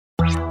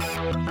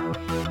Hey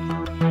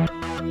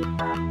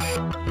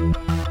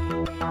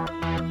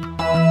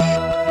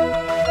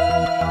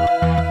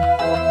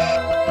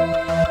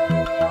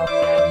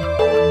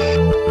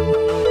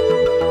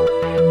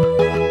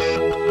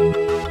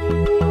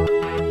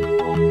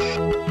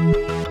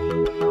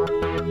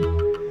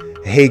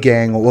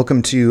gang,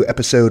 welcome to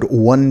episode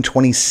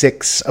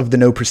 126 of the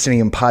No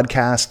Proscenium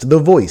podcast, the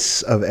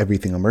voice of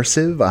everything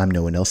immersive. I'm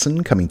Noah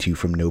Nelson, coming to you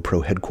from No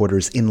Pro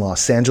headquarters in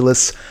Los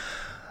Angeles.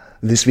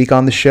 This week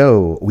on the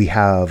show, we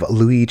have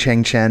Louis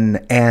Chang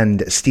Chen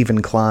and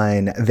Stephen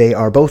Klein. They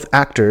are both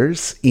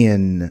actors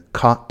in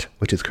Caught,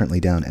 which is currently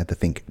down at the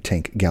Think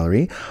Tank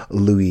Gallery.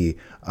 Louis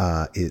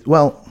is,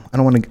 well, I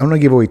don't want to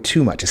give away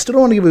too much. I still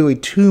don't want to give away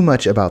too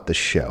much about the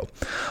show.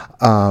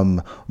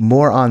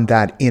 More on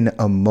that in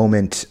a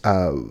moment.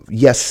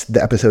 Yes,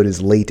 the episode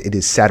is late. It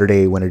is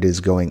Saturday when it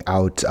is going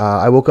out.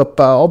 I woke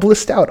up all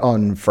blissed out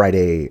on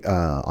Friday,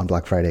 on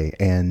Black Friday,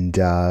 and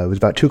it was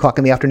about 2 o'clock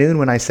in the afternoon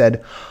when I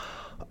said,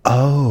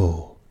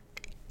 oh,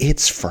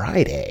 it's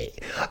Friday.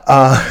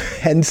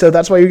 And so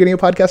that's why you're getting a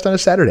podcast on a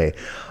Saturday.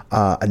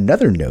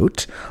 Another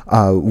note,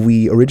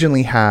 we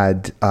originally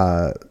had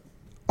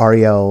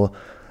Ariel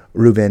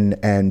Rubin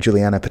and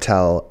Juliana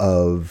Patel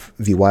of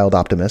The Wild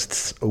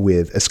Optimists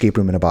with Escape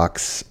Room in a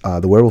Box,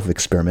 The Werewolf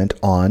Experiment,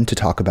 on to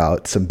talk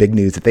about some big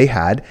news that they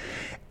had,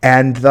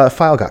 and the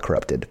file got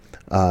corrupted.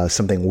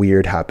 Something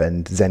weird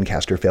happened.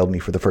 Zencastr failed me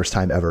for the first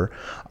time ever.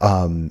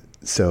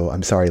 So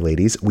I'm sorry,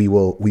 ladies. We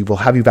will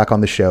have you back on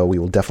the show. We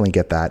will definitely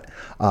get that.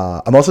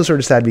 I'm also sort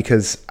of sad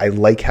because I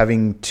like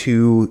having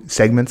 2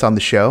 segments on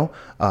the show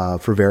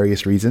for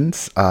various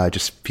reasons. It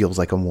just feels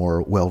like a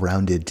more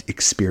well-rounded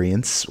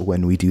experience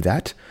when we do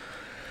that.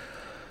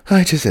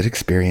 I just said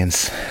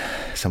experience.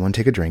 Someone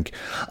take a drink.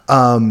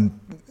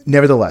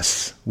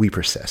 Nevertheless, we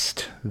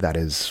persist. That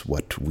is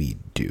what we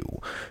do.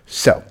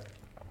 So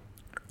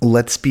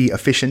let's be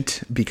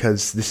efficient,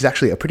 because this is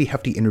actually a pretty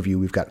hefty interview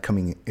we've got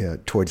coming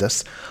towards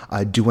us.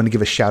 I do want to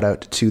give a shout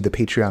out to the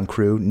Patreon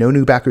crew. No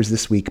new backers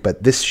this week,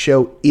 but this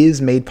show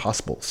is made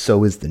possible.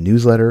 So is the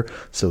newsletter.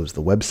 So is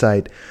the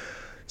website.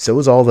 So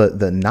is all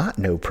the not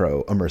No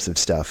Pro immersive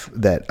stuff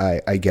that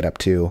I get up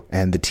to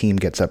and the team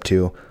gets up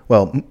to.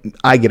 Well,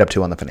 I get up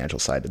to on the financial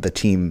side. The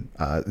team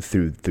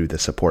through the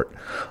support,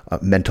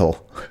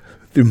 mental,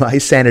 through my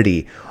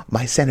sanity.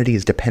 My sanity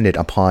is dependent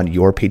upon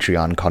your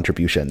Patreon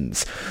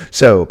contributions.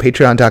 So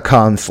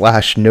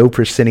patreon.com/No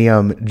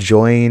Proscenium.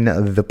 Join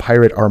the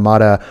Pirate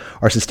Armada.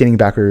 Our sustaining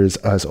backers,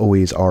 as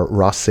always, are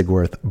Ross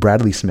Sigworth,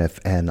 Bradley Smith,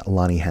 and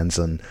Lonnie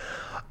Hansen.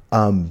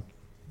 Thank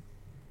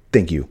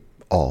you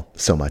all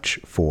so much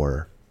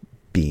for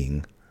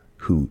being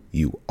who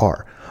you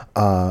are.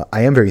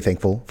 I am very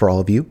thankful for all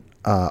of you.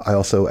 I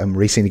also am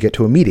racing to get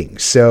to a meeting.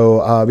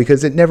 So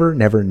because it never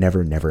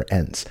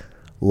ends.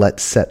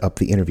 Let's set up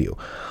the interview.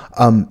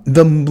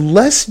 The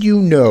less you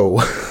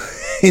know,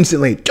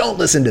 instantly, don't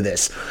listen to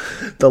this.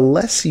 The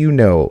less you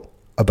know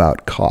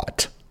about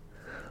Caught,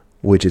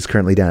 which is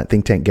currently down at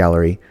Think Tank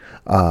Gallery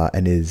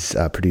and is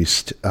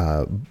produced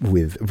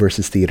with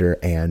Versus Theater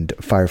and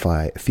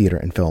Firefly Theater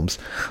and Films.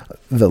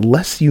 The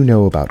less you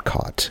know about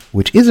Caught,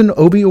 which is an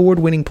Obie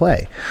Award-winning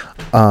play,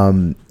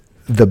 the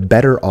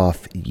better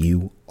off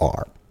you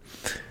are.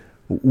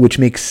 Which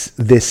makes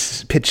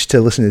this pitch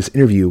to listen to this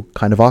interview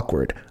kind of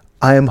awkward.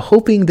 I am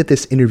hoping that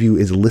this interview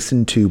is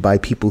listened to by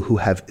people who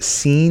have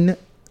seen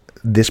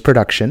this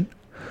production,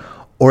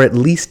 or at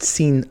least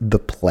seen the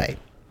play.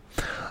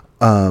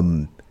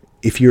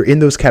 If you're in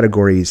those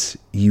categories,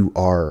 you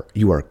are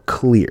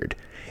cleared.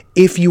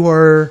 If you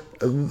are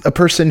a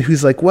person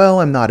who's like, well,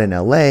 I'm not in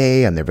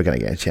LA, I'm never going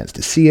to get a chance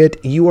to see it,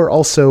 you are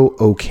also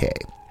okay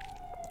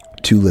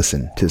to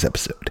listen to this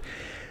episode.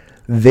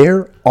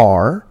 There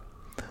are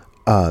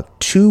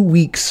 2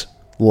 weeks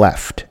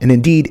left. And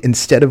indeed,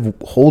 instead of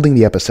holding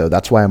the episode,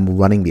 that's why I'm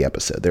running the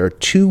episode. There are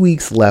 2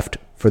 weeks left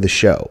for the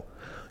show.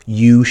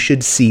 You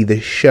should see the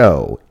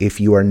show if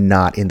you are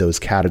not in those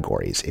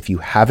categories. If you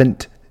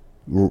haven't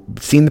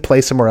seen the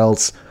play somewhere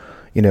else,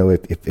 you know,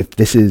 if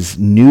this is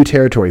new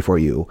territory for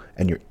you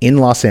and you're in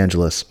Los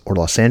Angeles or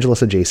Los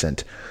Angeles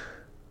adjacent,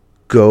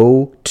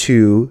 go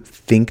to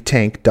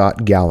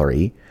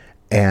thinktank.gallery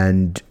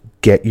and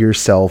get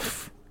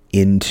yourself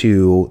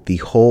into the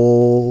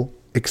whole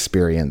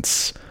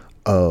experience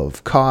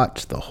of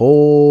Caught, the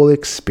whole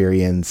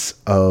experience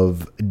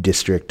of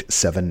District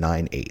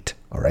 798.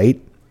 All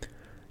right?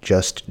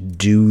 Just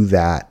do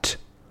that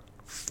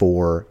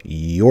for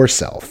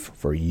yourself,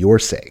 for your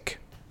sake.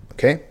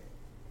 Okay?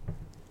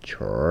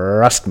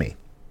 Trust me.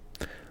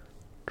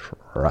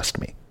 Trust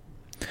me.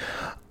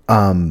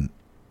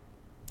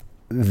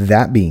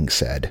 That being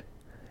said,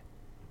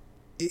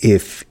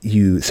 those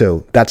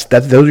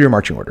are your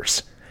marching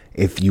orders.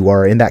 If you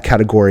are in that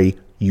category,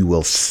 you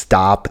will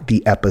stop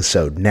the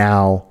episode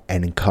now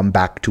and come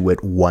back to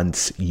it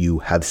once you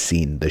have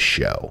seen the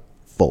show.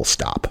 Full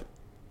stop.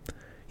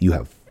 You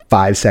have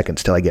 5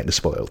 seconds till I get into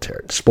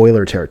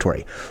spoiler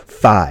territory.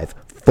 5,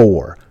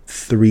 4,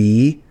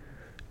 3,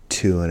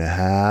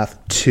 2.5,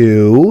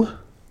 2,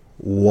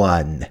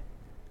 1.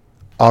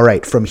 All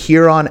right, from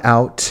here on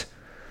out,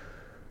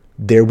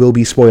 there will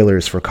be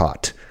spoilers for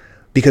Caught,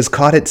 because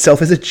Caught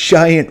itself is a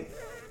giant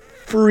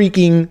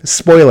freaking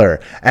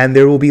spoiler, and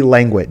there will be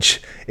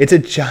language. It's a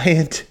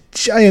giant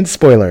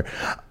spoiler.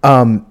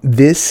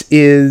 This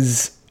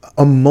is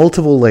a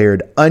multiple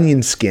layered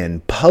onion skin,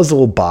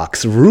 puzzle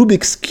box,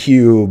 Rubik's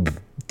Cube,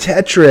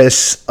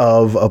 Tetris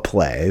of a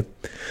play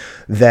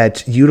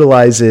that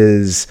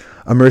utilizes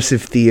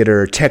immersive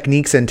theater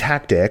techniques and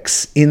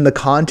tactics in the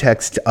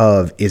context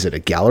of, is it a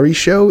gallery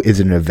show? Is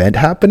it an event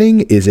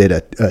happening? Is it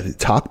a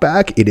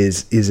talkback?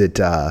 Is it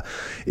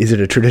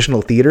a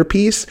traditional theater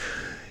piece?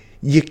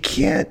 You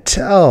can't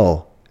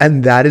tell.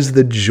 And that is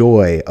the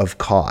joy of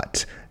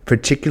Caught,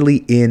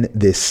 particularly in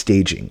this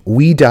staging.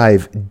 We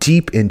dive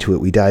deep into it.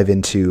 We dive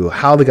into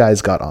how the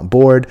guys got on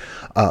board.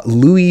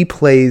 Louis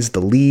plays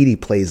the lead. He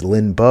plays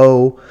Lin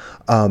Bo.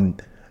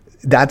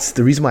 That's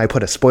the reason why I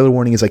put a spoiler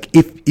warning, is like,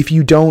 if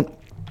you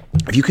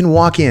can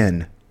walk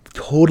in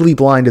totally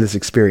blind to this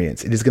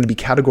experience, it is going to be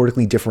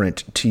categorically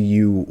different to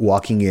you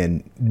walking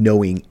in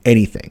knowing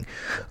anything.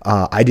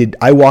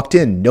 I walked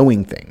in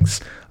knowing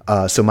things.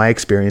 So my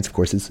experience, of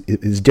course,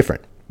 is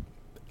different.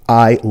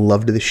 I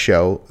loved this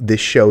show. This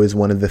show is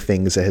one of the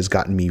things that has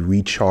gotten me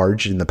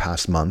recharged in the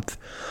past month.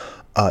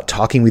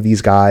 Talking with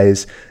these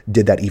guys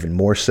did that even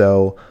more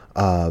so.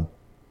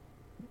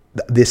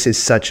 This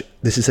is such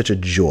a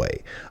joy.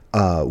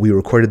 We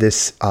recorded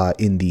this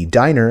in the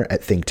diner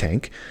at Think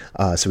Tank,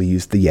 so we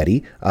used the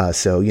Yeti.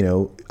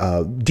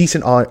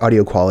 Decent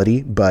audio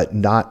quality, but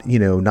not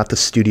the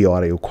studio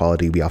audio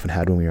quality we often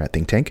had when we were at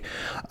Think Tank.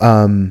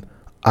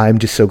 I'm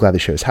just so glad the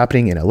show is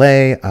happening in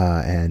LA,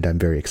 and I'm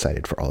very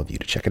excited for all of you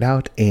to check it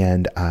out.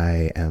 And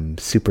I am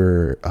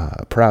super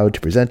proud to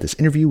present this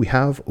interview we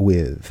have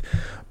with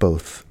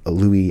both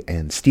Louis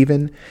and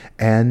Steven.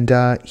 And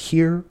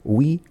here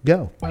we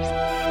go.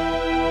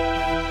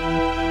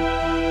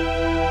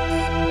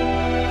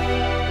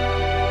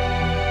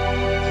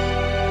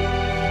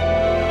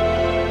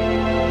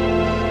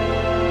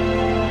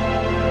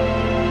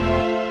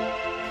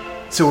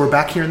 So we're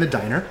back here in the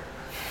diner.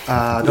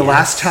 The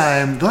last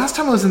time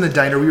I was in the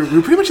diner, we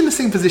were pretty much in the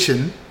same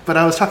position, but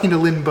I was talking to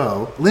Lin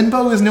Bo. Lin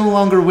Bo is no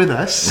longer with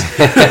us.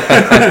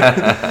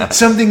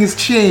 Something has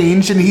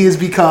changed, and he's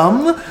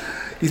become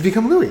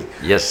Louis.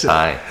 Yes, so,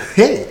 hi.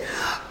 Hey.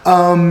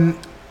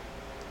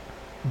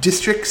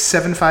 District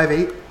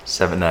 758?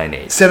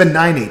 798.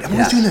 798. I'm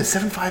always doing that.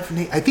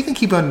 758. I think I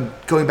keep on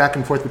going back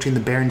and forth between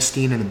the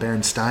Berenstein and the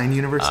Berenstein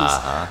universes.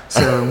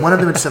 So one of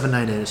them is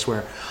 798, I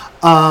swear.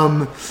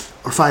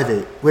 Or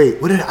 5-8. Wait,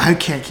 I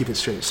can't keep it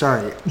straight.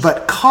 Sorry.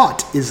 But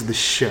Caught is the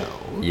show.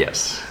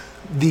 Yes.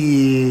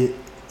 You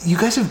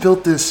guys have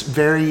built this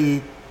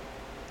very...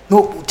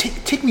 Well,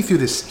 take me through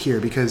this here,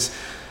 because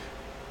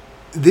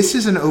this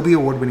is an Obie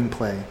Award-winning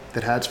play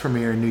that had its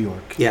premiere in New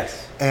York.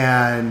 Yes.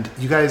 And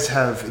you guys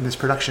have, in this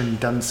production,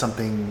 done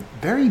something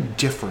very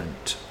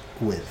different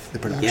with the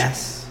production.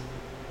 Yes.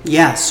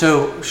 Yeah,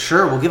 so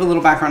sure, we'll give a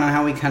little background on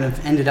how we kind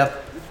of ended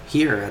up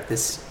here at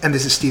this. And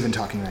this is Steven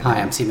talking right now.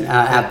 Hi, I'm Steven,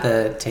 at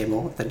the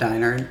table at the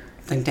diner,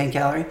 Think Tank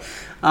Gallery.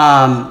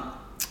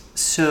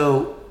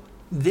 So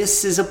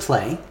this is a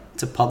play.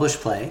 It's a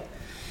published play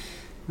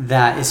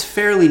that is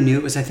fairly new.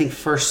 It was, I think,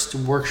 first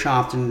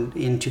workshopped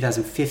in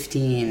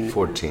 2015.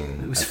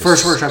 14. It was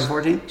first workshop in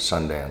 14?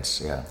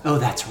 Sundance, yeah. Oh,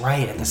 that's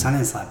right, at the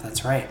Sundance Lab,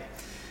 that's right.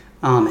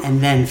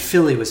 And then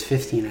Philly was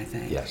 15, I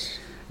think. Yes.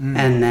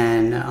 And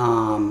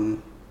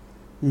then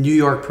New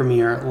York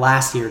premiere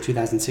last year,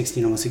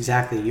 2016, almost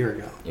exactly a year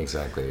ago.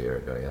 Exactly a year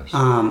ago, yes.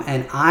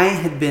 And I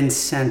had been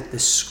sent the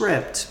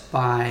script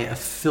by a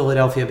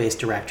Philadelphia-based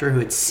director who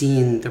had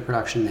seen the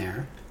production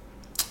there,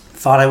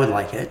 thought I would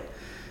like it,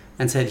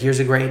 and said, here's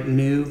a great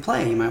new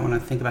play you might want to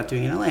think about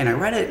doing in LA. And I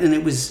read it, and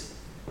it was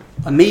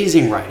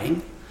amazing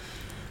writing,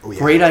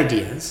 great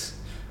ideas,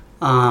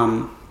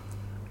 but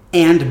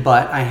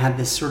I had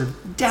this sort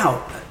of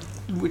doubt,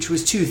 which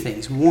was two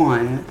things.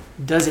 One,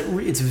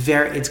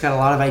 it's got a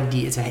lot of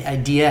idea. It's an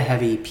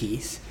idea-heavy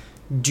piece.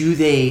 Do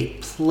they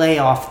play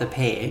off the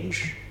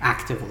page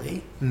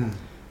actively?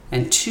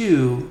 And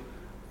two,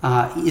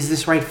 is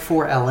this right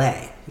for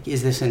LA?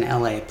 Is this an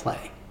LA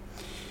play?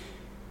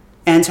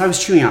 And so I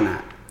was chewing on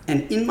that.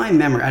 And in my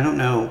memory, I don't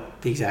know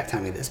the exact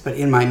time of this, but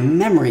in my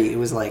memory, it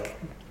was like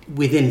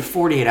within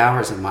 48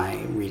 hours of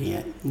my reading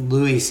it,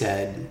 Louis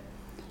said,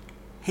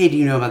 hey, do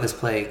you know about this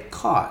play,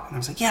 Caught? And I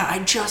was like, yeah, I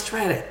just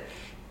read it.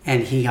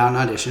 And he got an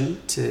audition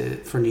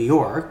for New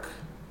York,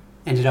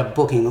 ended up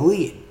booking the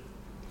lead.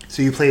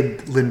 So you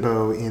played Lin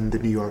Bo in the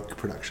New York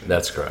production.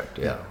 That's correct,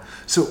 yeah.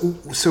 So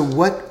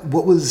what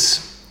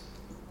was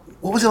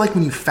it like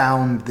when you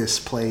found this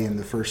play in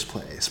the first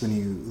place? When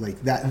you,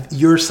 like, that,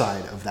 your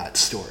side of that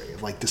story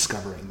of, like,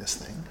 discovering this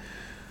thing?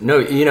 No,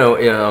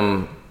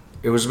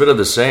 it was a bit of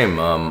the same.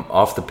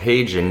 Off the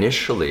page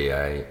initially,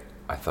 I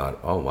thought,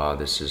 oh wow,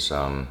 this is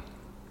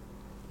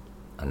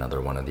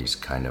another one of these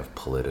kind of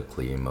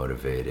politically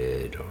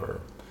motivated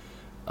or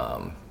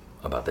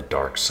about the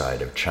dark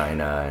side of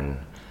China. And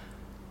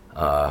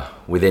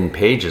within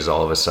pages,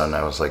 all of a sudden,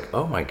 I was like,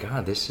 oh my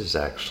God, this is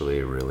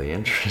actually really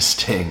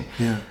interesting.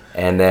 Yeah.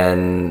 And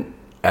then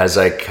as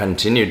I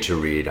continued to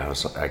read,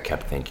 I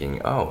kept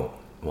thinking, oh,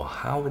 well,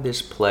 how would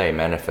this play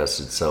manifest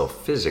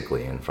itself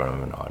physically in front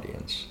of an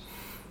audience?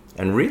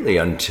 And really,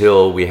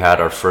 until we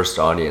had our first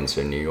audience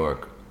in New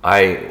York,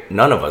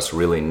 none of us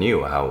really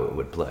knew how it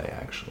would play,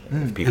 actually.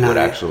 If people would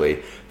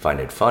actually find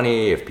it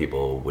funny, if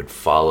people would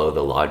follow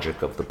the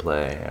logic of the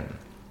play.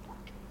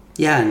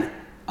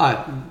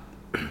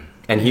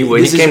 And he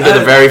came to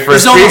the very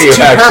first preview,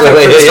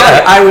 actually.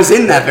 I was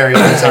in that very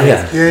first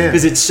audience.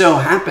 Because it so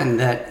happened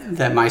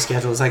that my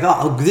schedule was like,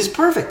 oh, this is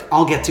perfect.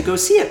 I'll get to go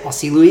see it. I'll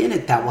see Louis in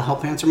it. That will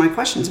help answer my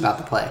questions about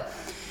the play.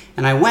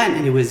 And I went,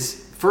 and it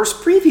was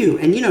first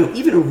preview. And,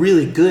 even a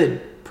really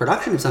good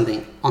production of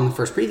something on the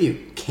first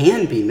preview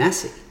can be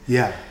messy.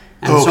 Yeah.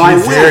 And so I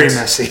went very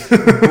messy.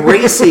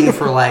 bracing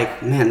for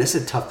man, this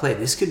is a tough play.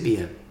 This could be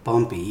a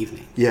bumpy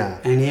evening. Yeah.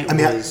 And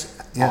it was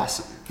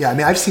awesome.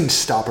 Yeah, I've seen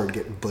Stoppard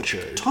get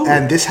butchered. Totally.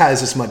 And this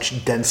has as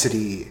much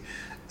density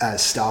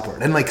as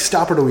Stoppard. And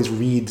Stoppard always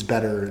reads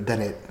better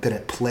than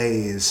it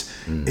plays,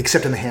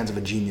 except in the hands of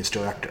a genius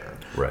director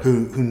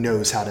who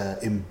knows how to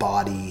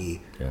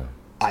embody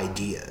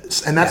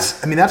ideas. And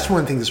that's that's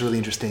one thing that's really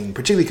interesting,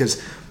 particularly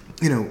because,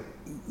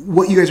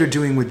 what you guys are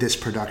doing with this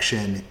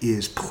production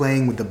is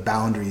playing with the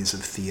boundaries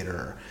of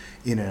theater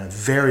in a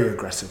very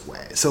aggressive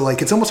way. So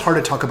it's almost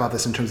hard to talk about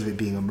this in terms of it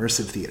being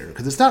immersive theater,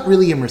 because it's not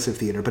really immersive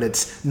theater, but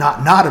it's not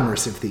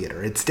immersive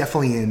theater. It's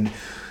definitely in,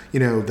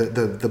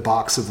 the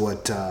box of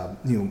what,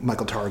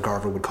 Michael Tara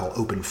Garver would call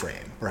open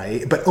frame,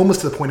 right? But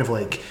almost to the point of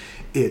which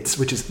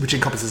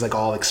encompasses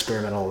all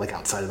experimental,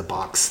 outside of the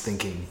box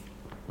thinking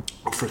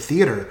for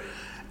theater.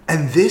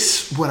 And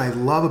what I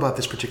love about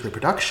this particular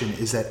production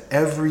is that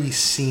every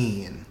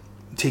scene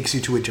takes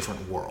you to a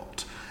different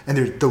world. And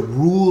the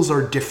rules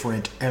are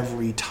different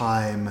every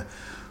time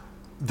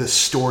the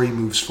story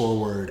moves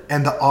forward.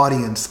 And the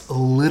audience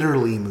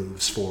literally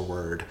moves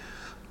forward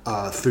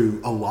through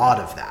a lot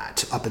of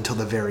that up until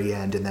the very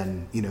end. And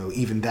then,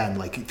 even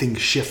then, things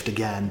shift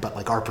again,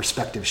 but our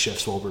perspective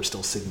shifts while we're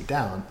still sitting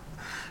down.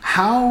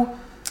 How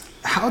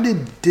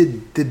did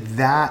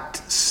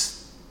that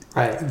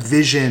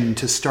vision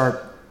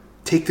to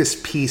take this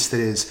piece that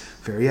is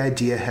very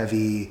idea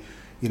heavy,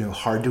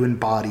 hard to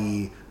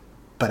embody,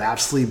 but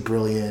absolutely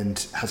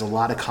brilliant, has a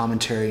lot of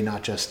commentary,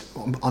 not just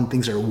on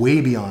things that are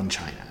way beyond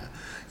China,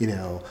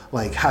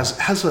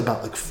 has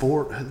about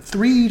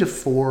 3 to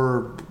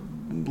 4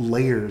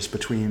 layers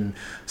between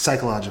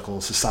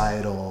psychological,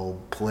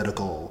 societal,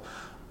 political,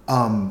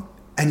 and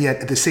yet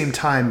at the same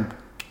time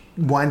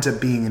winds up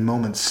being in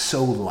moments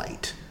so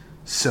light,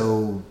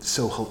 so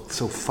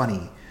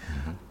funny.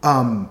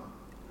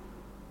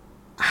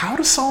 How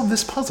to solve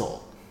this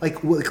puzzle?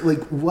 What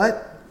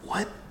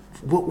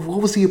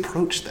was the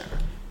approach there?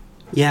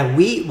 Yeah,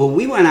 we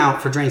went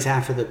out for drinks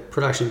after the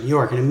production in New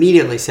York and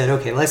immediately said,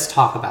 okay, let's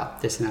talk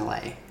about this in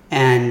LA.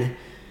 And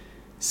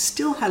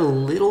still had a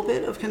little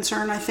bit of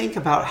concern, I think,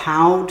 about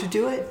how to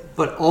do it,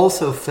 but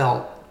also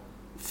felt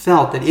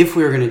that if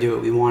we were going to do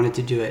it, we wanted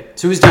to do it.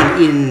 So it was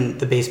done in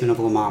the basement of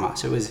La Mama.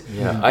 So it was...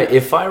 Yeah,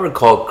 if I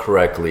recall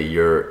correctly,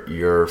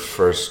 your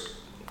first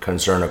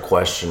concern or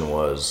question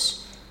was,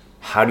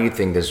 how do you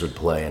think this would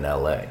play in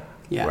LA?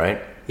 Yeah.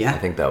 Right? Yeah. I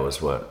think that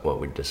was what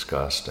we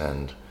discussed.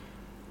 And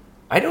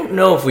I don't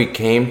know if we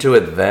came to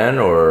it then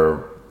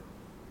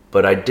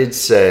but I did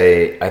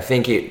say, I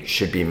think it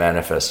should be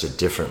manifested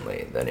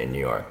differently than in New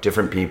York.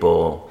 Different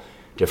people,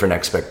 different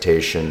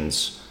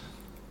expectations.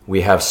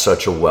 We have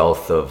such a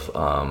wealth of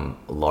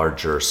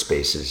larger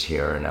spaces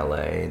here in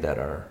LA that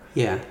are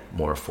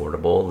more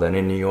affordable than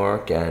in New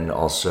York. And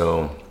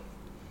also,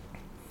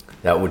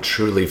 that would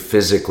truly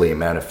physically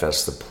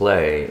manifest the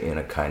play in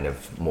a kind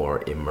of more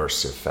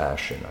immersive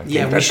fashion. I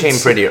think that came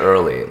pretty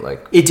early.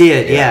 It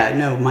did,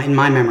 No, in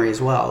my memory as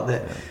well.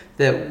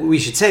 That we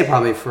should say,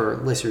 probably for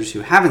listeners who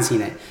haven't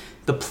seen it,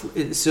 the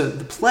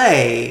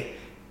play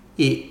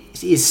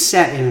is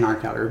set in an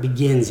art gallery,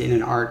 begins in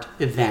an art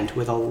event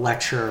with a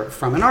lecture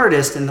from an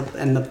artist, and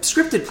the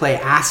scripted play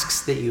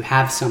asks that you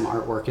have some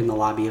artwork in the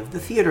lobby of the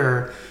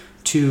theater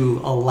to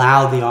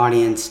allow the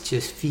audience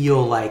to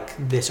feel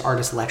like this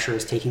artist lecture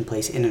is taking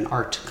place in an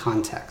art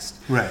context.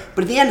 Right.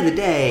 But at the end of the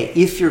day,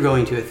 if you're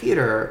going to a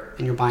theater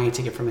and you're buying a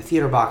ticket from a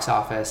theater box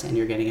office and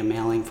you're getting a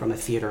mailing from a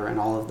theater and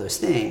all of those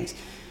things,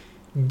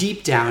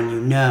 deep down you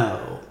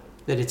know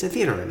that it's a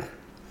theater event.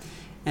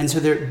 And so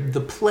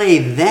the play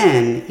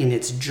then, in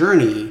its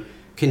journey,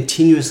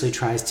 continuously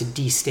tries to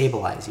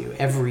destabilize you.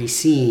 Every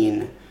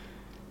scene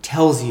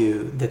tells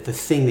you that the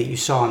thing that you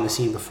saw in the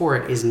scene before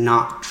it is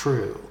not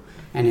true.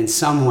 And in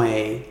some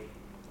way,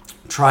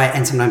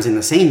 and sometimes in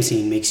the same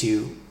scene, makes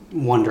you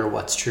wonder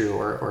what's true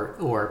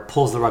or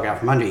pulls the rug out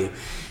from under you.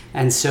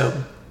 And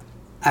so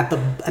at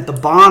the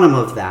bottom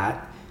of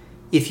that,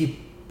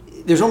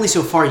 there's only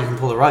so far you can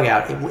pull the rug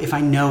out if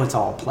I know it's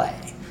all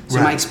play.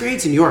 So my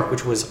experience in New York,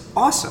 which was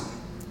awesome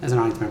as an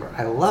audience member,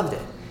 I loved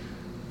it.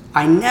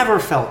 I never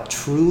felt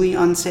truly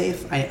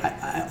unsafe.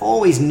 I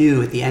always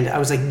knew at the end, I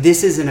was like,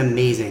 this is an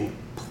amazing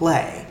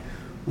play.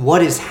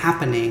 What is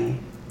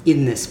happening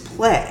in this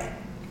play?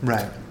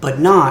 Right. But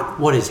not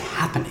what is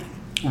happening.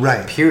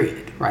 Right.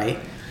 Period. right?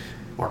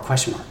 Or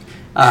question mark.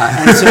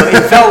 And so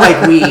it felt like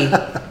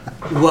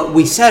what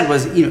we said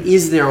was,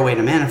 is there a way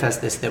to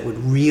manifest this that would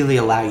really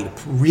allow you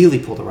to really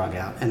pull the rug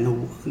out?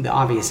 And the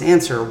obvious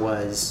answer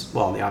was,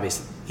 well, the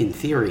obvious, in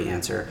theory,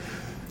 answer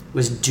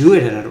was do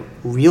it in a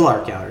real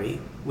art gallery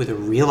with a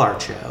real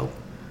art show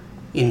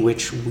in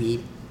which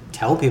we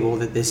tell people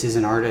that this is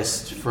an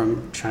artist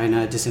from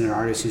China, just an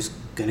artist who's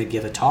going to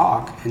give a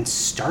talk, and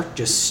start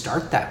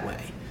that way.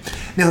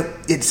 Now,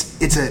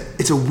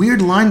 it's a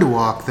weird line to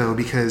walk, though,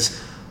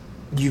 because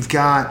you've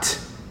got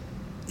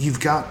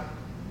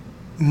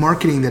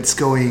marketing that's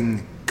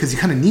going, because you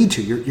kind of need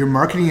to. You're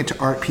marketing it to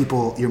art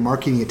people. You're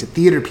marketing it to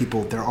theater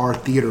people. There are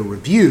theater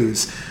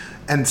reviews,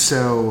 and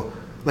so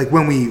like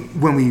when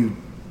we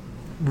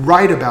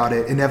write about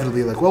it,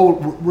 inevitably like, well,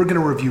 we're going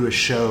to review a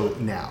show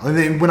now. And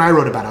then when I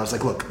wrote about it, I was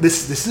like, look,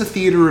 this is a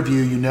theater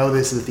review.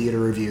 This is a theater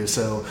review,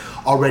 so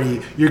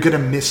already you're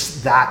going to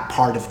miss that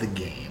part of the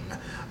game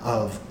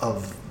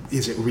of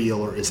is it real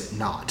or is it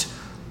not.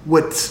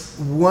 What's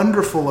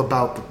wonderful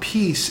about the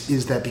piece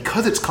is that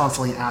because it's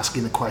constantly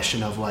asking the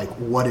question of like,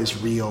 what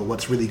is real,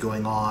 what's really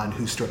going on,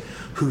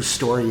 whose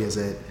story is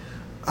it,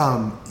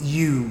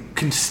 you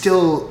can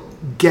still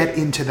get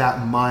into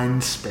that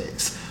mind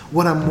space.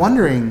 What I'm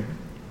wondering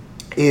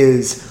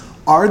is,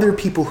 are there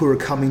people who are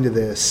coming to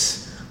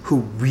this who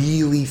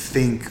really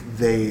think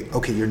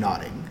you're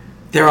nodding.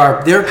 There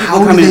are people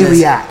how coming do they to this.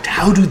 react?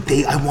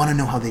 I want to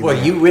know how they react.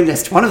 Well, you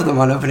witnessed one of them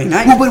on opening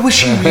night. Well, but was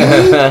she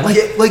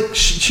really? like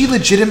she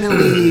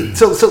legitimately...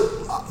 So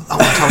I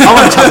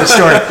want to tell this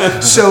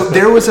story. So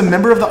there was a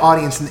member of the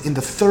audience in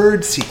the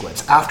third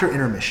sequence, after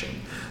intermission.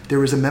 There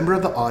was a member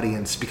of the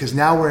audience, because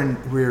now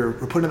we're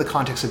put in the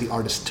context of the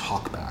artist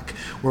talkback.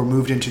 We're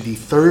moved into the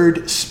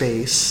third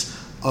space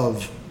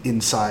of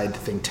inside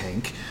Think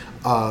Tank.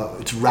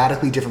 It's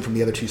radically different from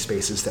the other two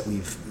spaces that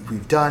we've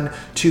done.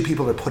 Two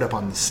people are put up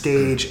on the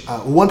stage.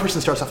 One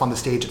person starts off on the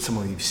stage as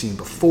someone we've seen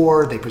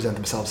before. They present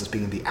themselves as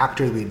being the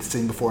actor we'd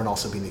seen before and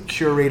also being the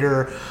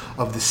curator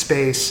of the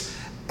space.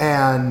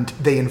 And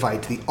they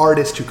invite the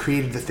artist who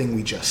created the thing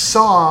we just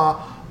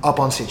saw up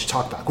on stage to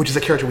talk back, which is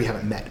a character we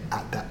haven't met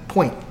at that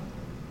point.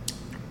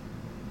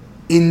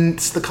 In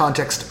the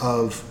context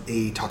of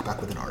a talkback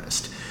with an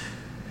artist,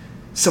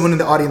 someone in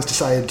the audience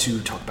decided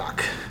to talk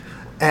back.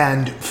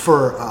 And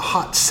for a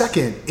hot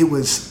second, it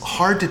was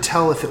hard to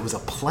tell if it was a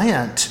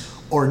plant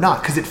or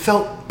not, because it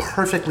felt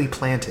perfectly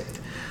planted,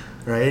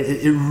 right?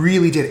 It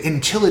really did,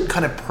 until it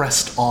kind of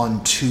pressed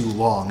on too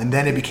long. And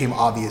then it became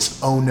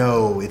obvious, oh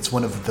no, it's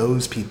one of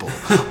those people.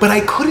 But I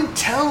couldn't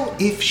tell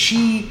if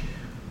she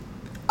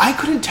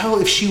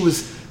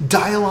was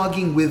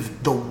dialoguing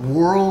with the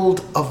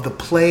world of the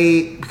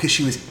play because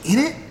she was in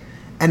it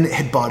and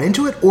had bought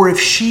into it, or if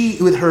she,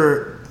 with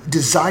her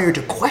desire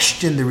to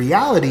question the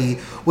reality,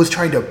 was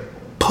trying to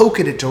poke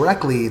at it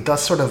directly,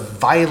 thus sort of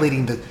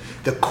violating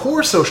the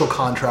core social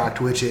contract,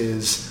 which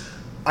is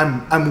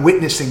I'm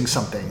witnessing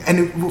something.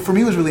 And for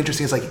me, what was really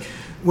interesting is like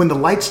when the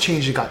lights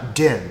changed, it got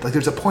dimmed. Like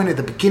there's a point at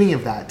the beginning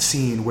of that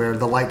scene where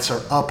the lights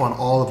are up on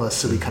all of us,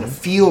 so we kind of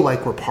feel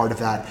like we're part of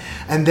that.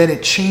 And then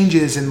it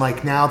changes, and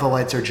like now the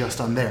lights are just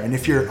on there. And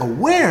if you're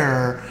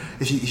aware,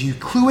 if you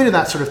clue into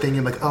that sort of thing,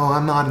 you're like, oh,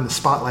 I'm not in the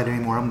spotlight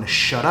anymore. I'm going to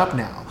shut up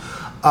now.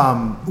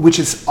 Which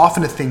is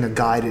often a thing, a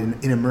guide in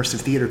immersive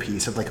theater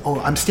piece of like, oh,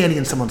 I'm standing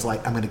in someone's light,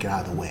 I'm going to get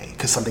out of the way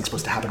because something's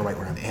supposed to happen right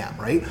where I am,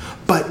 right?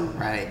 But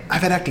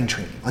I've had acting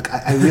training. Like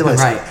I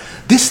realized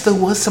this though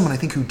was someone I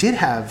think who did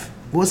have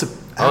was a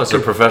it's a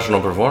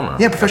professional performer.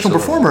 Yeah, professional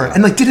performer,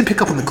 and like didn't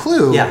pick up on the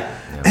clue.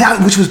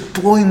 Which was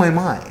blowing my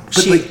mind. But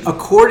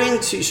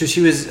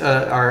she was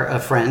a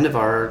friend of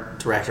our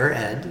director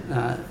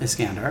Ed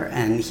Iskander,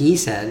 and he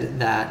said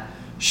that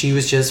she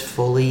was just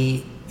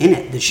fully in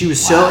it, that she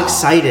was so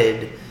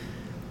excited.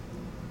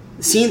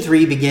 Scene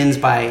 3 begins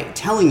by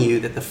telling you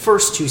that the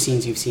first two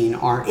scenes you've seen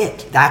are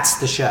it. That's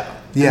the show.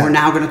 Yeah. And we're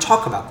now going to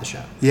talk about the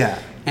show. Yeah.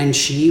 And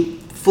she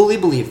fully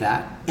believed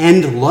that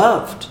and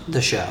loved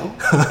the show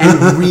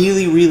and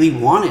really, really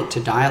wanted to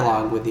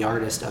dialogue with the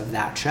artist of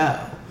that show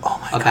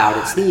about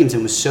its themes,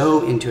 and was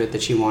so into it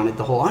that she wanted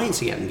the whole audience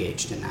to get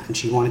engaged in that, and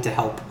she wanted to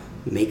help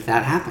make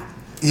that happen.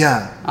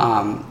 Yeah.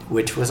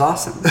 Which was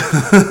awesome.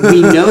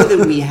 We know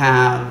that we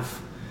have...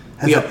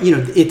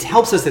 it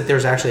helps us that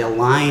there's actually a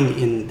line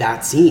in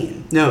that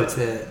scene. No, it's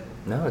in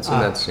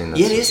that scene.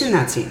 It is in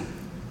that scene.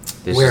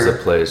 This is a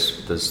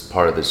place. This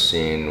part of the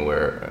scene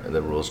where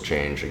the rules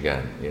change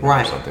again,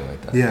 or something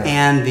like that. Yeah.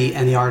 And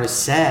the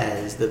artist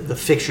says, the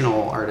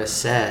fictional artist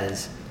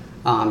says,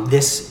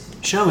 this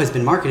show has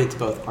been marketed to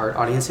both art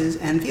audiences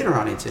and theater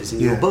audiences,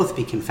 and you'll both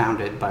be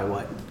confounded by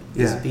what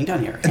is being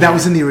done here. And that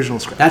was in the original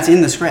script. That's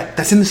in the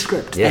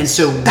script. Yes. And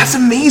so that's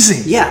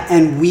amazing. Yeah,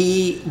 and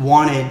we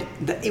wanted...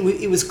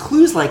 It was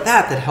clues like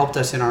that helped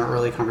us in our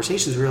early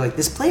conversations. We were like,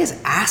 this play is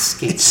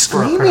asking it's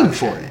screaming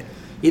for it.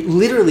 It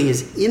literally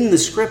is in the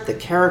script. The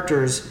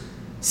characters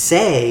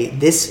say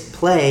this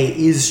play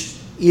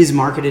is is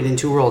marketed in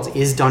Two Worlds,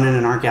 is done in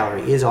an art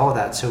gallery, is all of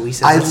that. So we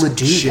said, let's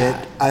do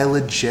that. I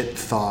legit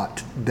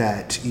thought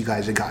that you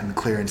guys had gotten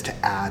clearance to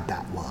add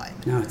that line.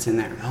 No, it's in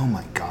there. Oh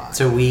my God.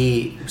 So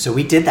we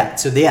did that.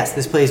 So yes,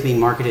 this play is being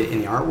marketed in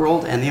the art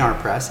world and the art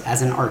press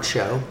as an art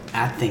show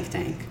at Think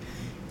Tank,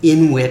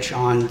 in which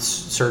on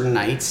certain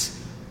nights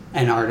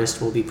an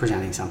artist will be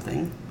presenting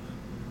something.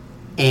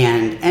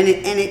 And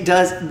it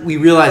does, we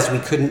realized we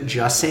couldn't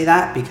just say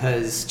that,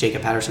 because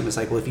Jacob Patterson was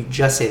like, well, if you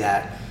just say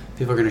that,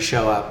 people are going to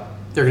show up,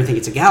 they're going to think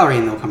it's a gallery,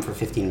 and they'll come for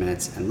 15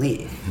 minutes and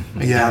leave.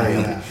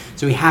 Yeah.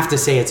 So we have to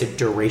say it's a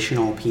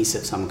durational piece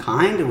of some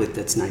kind with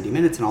that's 90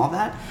 minutes and all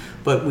that,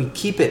 but we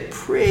keep it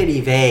pretty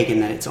vague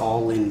in that it's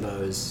all Lin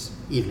Bo's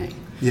evening.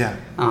 Yeah.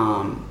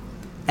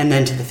 And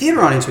then to the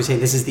theater audience, we say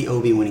this is the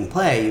Obie winning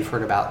play you've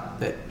heard about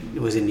that it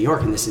was in New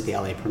York, and this is the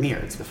LA premiere.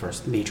 It's the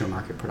first major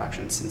market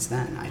production since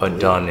then. But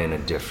done in a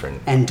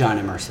different... And done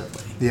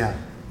immersively. Yeah.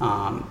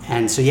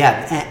 And so,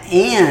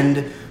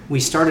 and we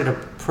started a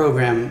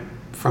program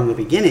from the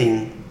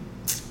beginning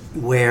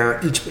where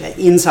at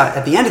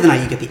the end of the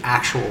night, you get the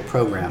actual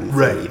program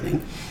for the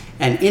evening.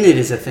 And in it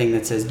is a thing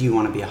that says, do you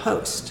want to be a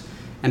host?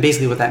 And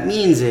basically what that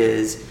means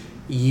is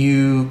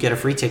you get a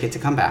free ticket to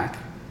come back.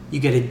 You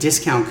get a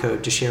discount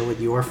code to share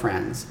with your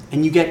friends,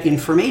 and you get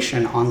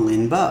information on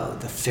Lin Bo,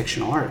 the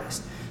fictional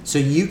artist. So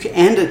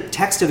and a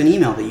text of an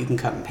email that you can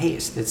cut and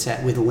paste that's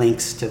with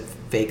links to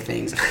fake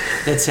things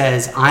that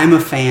says, I'm a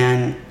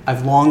fan,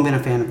 I've long been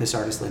a fan of this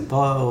artist Lin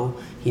Bo,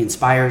 he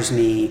inspires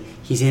me,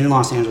 he's in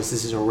Los Angeles,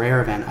 this is a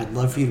rare event, I'd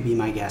love for you to be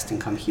my guest and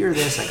come hear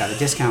this, I got a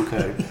discount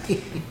code.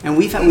 And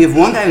we have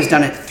one guy who's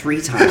done it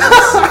 3 times.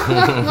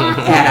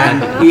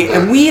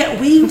 and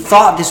we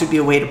thought this would be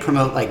a way to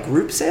promote like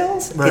group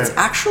sales. Right. It's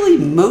actually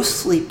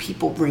mostly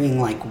people bringing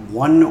like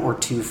 1 or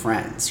 2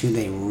 friends who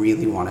they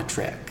really want to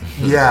trick.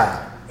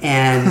 Yeah.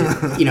 And,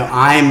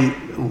 I'm,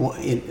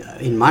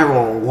 in my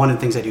role, one of the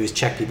things I do is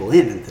check people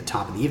in at the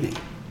top of the evening.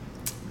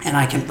 And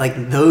I can,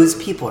 those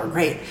people are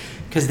great,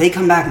 because they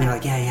come back and they're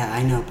like, yeah,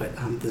 I know, but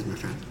this is my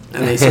friend.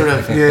 And they sort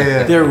of,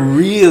 they're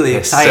really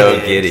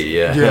excited. So giddy,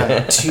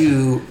 yeah.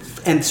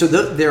 And so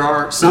there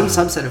are some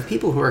subset of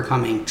people who are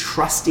coming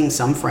trusting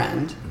some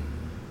friend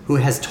who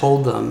has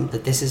told them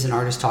that this is an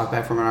artist talk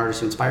back from an artist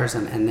who inspires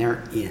them, and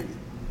they're in.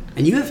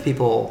 And you have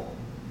people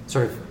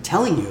sort of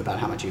telling you about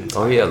how much you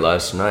inspire. Oh yeah,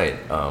 last night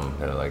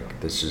they're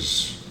like, this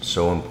is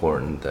so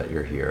important that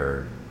you're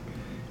here,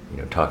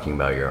 talking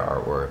about your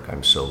artwork.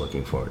 I'm so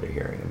looking forward to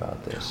hearing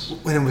about this.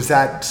 And was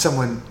that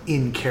someone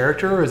in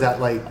character, or is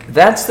that like...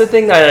 That's the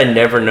thing that I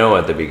never know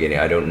at the beginning.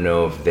 I don't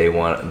know if they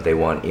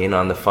want in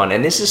on the fun.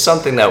 And this is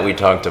something that we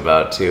talked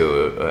about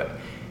too,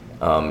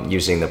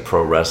 using the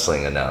pro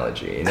wrestling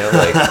analogy.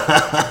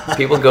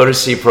 People go to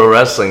see pro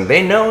wrestling,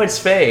 they know it's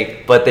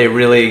fake, but they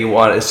really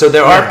want it. So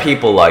there are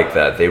people like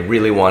that. They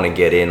really want to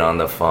get in on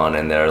the fun,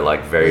 and they're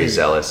like very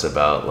zealous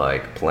about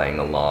like playing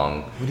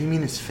along. What do you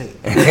mean it's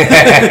fake?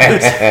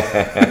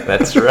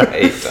 That's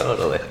right,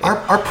 totally.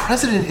 Our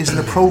president is in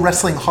the Pro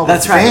Wrestling Hall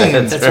of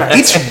Fame. That's right.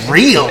 It's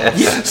real.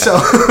 So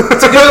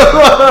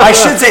I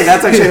should say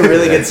that's actually a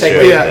really good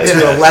segue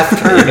to a left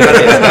turn, but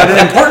an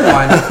important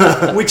one,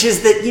 which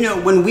is that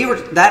when we were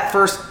that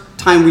first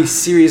time we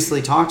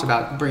seriously talked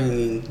about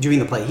doing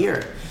the play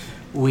here,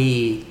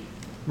 was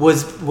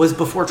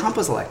before Trump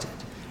was elected.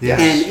 Yes.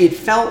 And it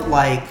felt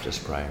like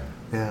Just prior.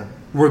 Yeah.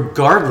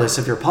 Regardless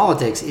of your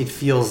politics, it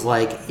feels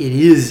like it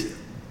is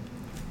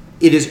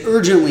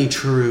urgently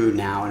true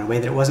now in a way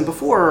that it wasn't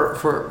before.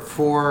 For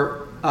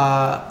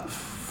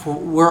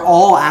we're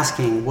all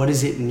asking, what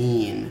does it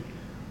mean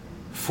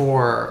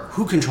for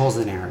who controls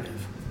the narrative?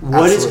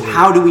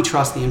 How do we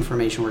trust the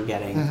information we're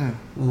getting?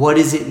 Mm-hmm. What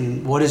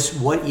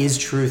is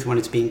truth when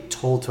it's being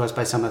told to us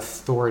by some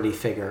authority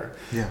figure?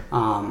 Yeah.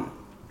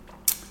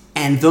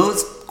 And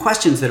those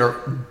questions that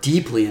are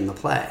deeply in the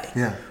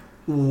play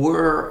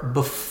were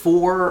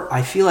before,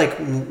 I feel like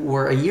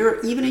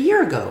even a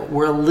year ago,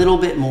 were a little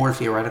bit more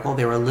theoretical.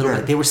 They were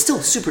they were still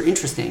super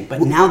interesting,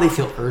 but now they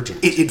feel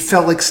urgent. It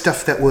felt like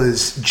stuff that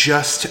was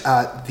just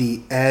at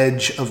the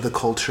edge of the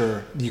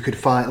culture. You could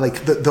find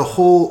like the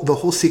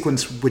whole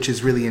sequence, which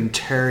is really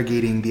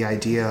interrogating the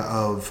idea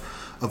of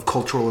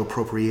cultural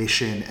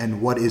appropriation and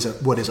what is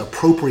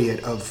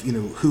appropriate of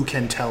who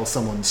can tell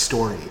someone's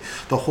story.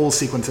 The whole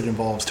sequence that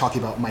involves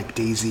talking about Mike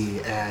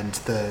Daisey and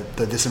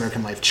the This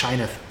American Life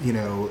China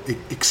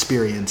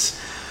experience,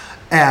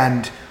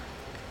 and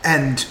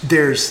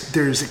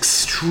there's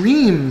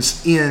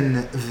extremes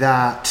in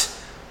that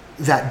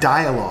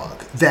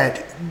dialogue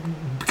that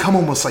become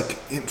almost like,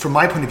 from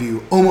my point of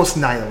view, almost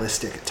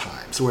nihilistic at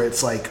times, where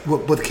it's like,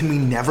 what can we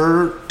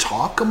never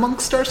talk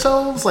amongst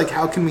ourselves? Like,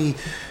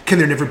 can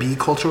there never be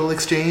cultural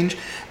exchange?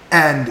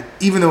 And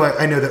even though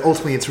I know that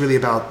ultimately it's really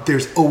about,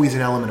 there's always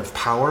an element of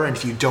power, and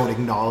if you don't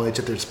acknowledge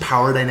that there's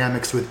power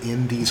dynamics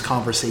within these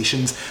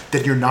conversations,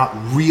 that you're not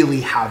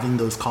really having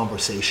those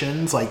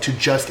conversations. Like, to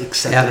just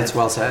accept that's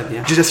well said.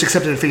 Yeah, just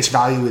accept it at face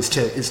value is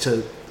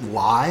to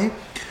lie.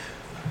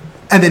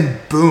 And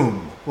then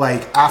boom,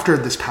 like after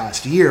this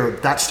past year,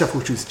 that stuff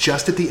which was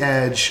just at the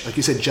edge, like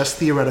you said, just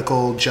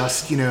theoretical,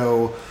 just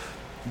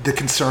the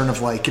concern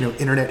of like,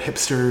 internet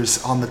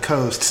hipsters on the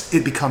coasts,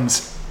 it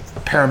becomes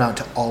paramount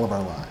to all of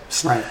our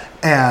lives. Right.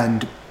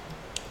 And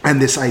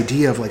this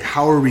idea of like,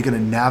 how are we going to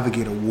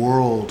navigate a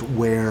world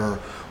where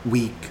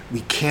we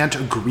can't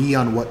agree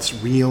on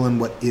what's real and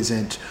what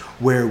isn't,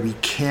 where we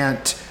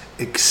can't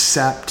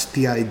accept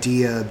the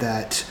idea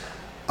that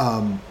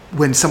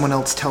when someone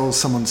else tells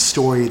someone's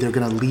story, they're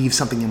going to leave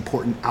something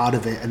important out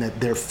of it, and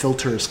that their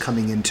filters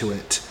coming into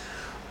it,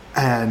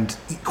 and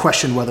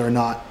question whether or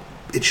not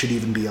it should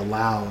even be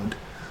allowed,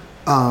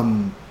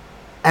 and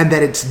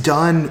that it's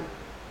done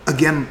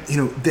again.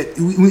 That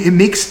it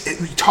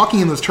makes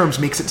talking in those terms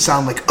makes it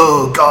sound like,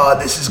 oh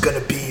God, this is going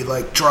to be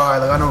like dry.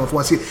 Like I don't know if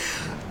once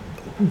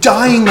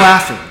dying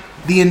laughing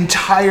the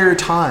entire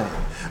time,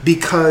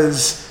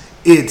 because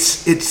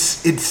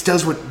it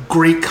does what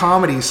great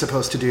comedy is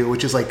supposed to do,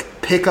 which is like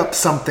pick up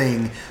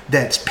something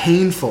that's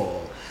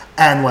painful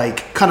and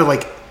like kind of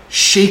like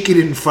shake it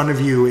in front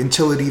of you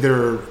until it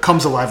either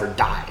comes alive or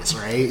dies,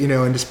 right?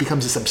 And just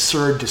becomes this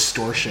absurd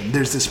distortion.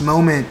 There's this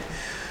moment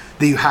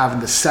that you have in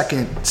the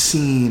second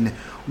scene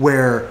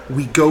where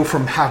we go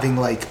from having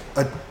like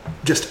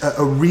just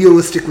a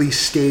realistically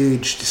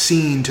staged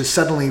scene to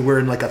suddenly we're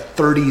in like a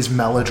 30s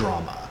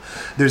melodrama.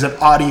 There's an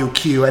audio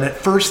cue, and at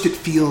first it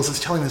feels, I was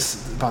telling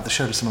this about the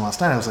show to someone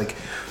last night, I was like,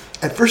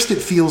 at first it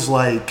feels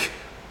like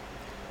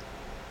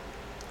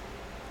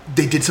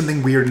they did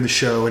something weird in the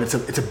show, and it's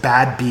a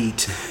bad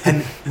beat,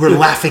 and we're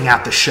laughing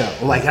at the show.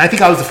 Like, and I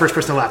think I was the first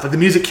person to laugh. Like, the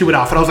music cue went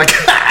off, and I was like,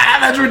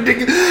 that's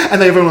ridiculous. And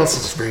then everyone else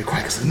is just very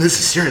quiet, because this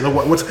is serious.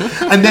 What's?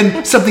 And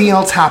then something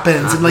else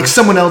happens, and like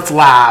someone else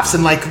laughs,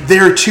 and like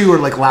there too are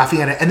like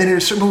laughing at it. And then at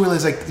a certain point, we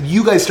realize like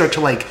you guys start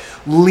to like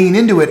lean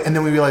into it, and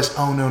then we realize,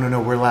 oh no,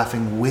 we're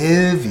laughing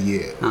with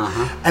you.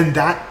 And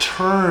that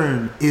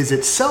turn is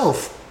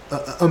itself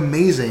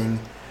amazing.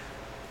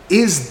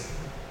 Is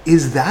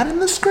that in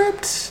the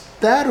script?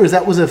 That, or is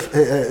that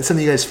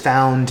something you guys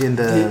found in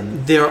the...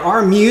 There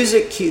are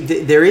music cues.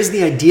 There is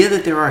the idea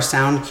that there are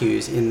sound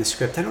cues in the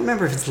script. I don't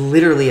remember if it's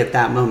literally at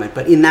that moment,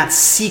 but in that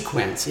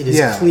sequence, it is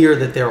clear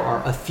that there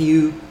are a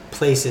few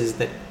places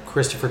that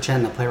Christopher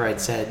Chen, the playwright,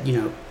 said,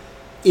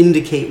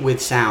 indicate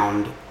with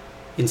sound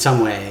in some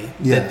way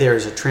that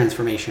there's a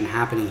transformation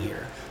happening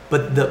here.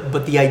 But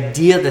the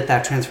idea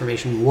that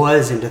transformation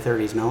was into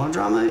 30s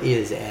melodrama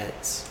is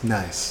Ed's.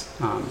 Nice.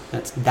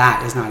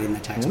 That is not in the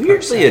text.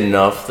 Weirdly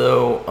enough,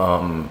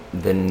 though,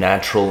 the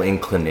natural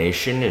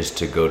inclination is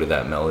to go to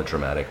that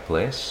melodramatic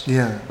place.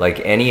 Yeah. Like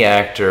any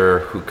actor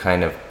who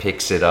kind of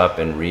picks it up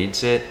and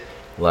reads it,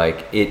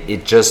 like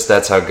it just,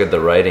 that's how good the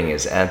writing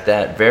is. At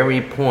that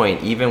very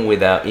point, even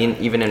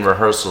in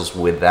rehearsals,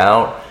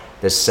 without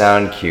the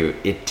sound cue,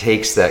 it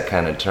takes that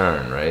kind of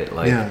turn, right?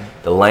 Like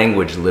the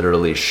language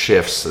literally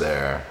shifts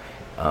there.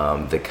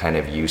 The kind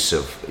of use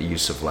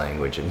of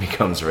language, it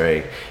becomes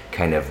very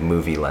kind of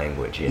movie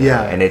language,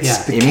 and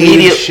it's the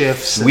immediate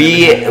shifts.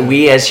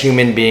 We as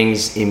human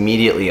beings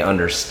immediately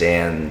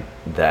understand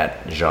that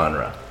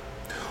genre,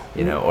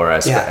 or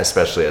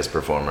especially as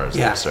performers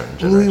of a certain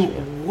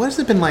generation. What has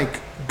it been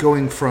like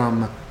going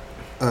from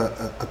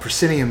a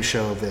proscenium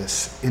show of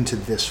this into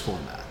this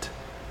format?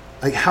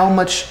 Like how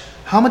much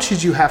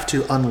did you have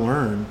to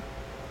unlearn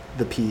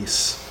the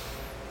piece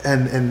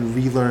and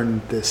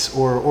relearn this,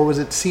 or was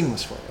it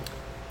seamless for you?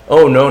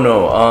 Oh,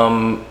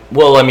 no.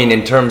 Well, I mean,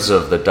 in terms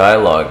of the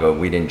dialogue,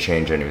 we didn't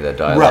change any of that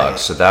dialogue. Right.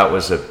 So that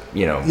was not the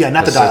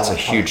dialogue. It's a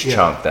huge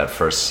chunk. That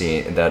first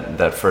scene,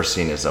 that first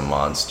scene is a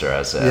monster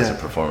as a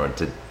performer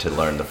to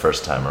learn the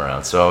first time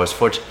around. So I was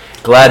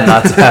glad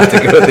not to have to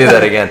go through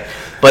that again.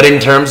 But in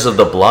terms of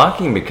the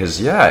blocking, because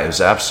it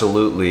was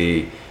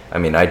absolutely. I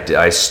mean,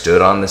 I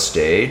stood on the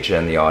stage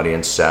and the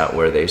audience sat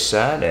where they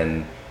sat,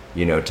 and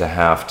to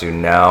have to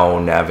now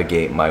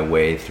navigate my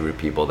way through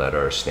people that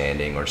are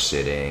standing or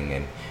sitting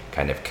and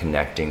kind of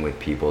connecting with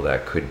people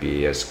that could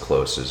be as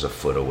close as a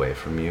foot away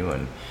from you.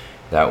 And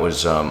that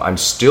was, I'm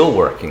still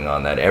working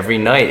on that. Every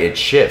night it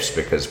shifts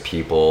because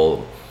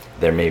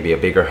there may be a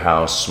bigger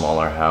house,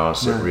 smaller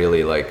house. It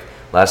really, like,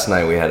 last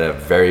night we had a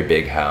very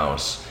big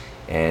house,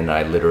 and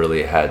I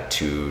literally had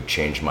to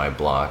change my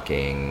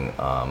blocking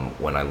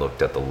when I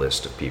looked at the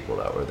list of people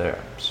that were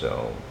there.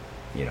 So,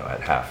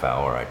 at half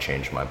hour, I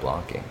changed my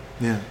blocking.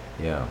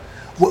 Yeah.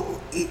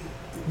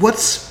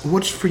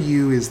 What's for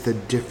you is the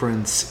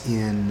difference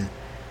in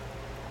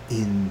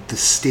the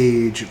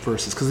stage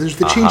versus, because there's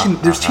the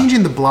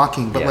changing the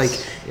blocking, but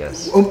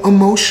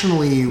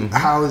emotionally,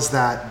 how is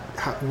that?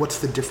 What's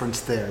the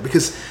difference there?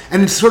 Because,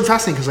 and it's sort of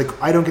fascinating because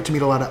like I don't get to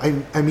meet a lot of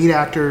I meet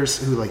actors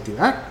who like do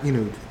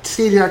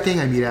stage acting.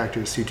 I meet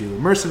actors who do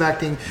immersive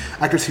acting,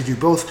 actors who do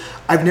both.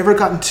 I've never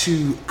gotten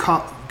to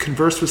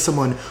converse with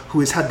someone who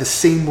has had the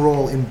same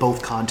role in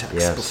both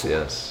contexts before.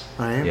 Yes.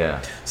 Right?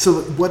 Yeah.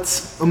 So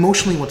what's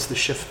the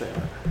shift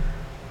there?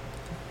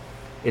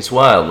 It's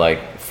wild.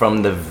 Like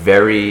from the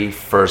very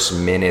first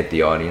minute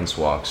the audience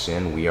walks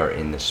in, we are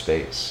in the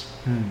space.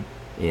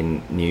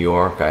 In New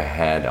York, I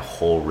had a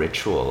whole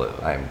ritual.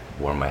 I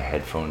wore my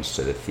headphones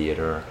to the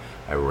theater.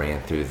 I ran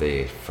through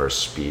the first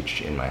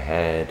speech in my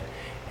head,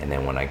 And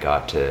then when I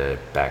got to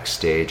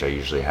backstage, I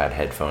usually had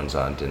headphones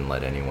on, didn't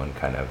let anyone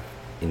kind of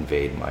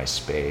invade my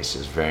space.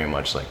 It's very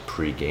much like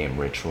pre-game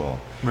ritual.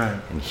 Right.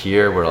 And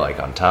here we're like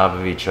on top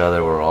of each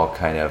other. We're all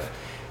kind of,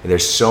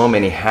 there's so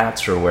many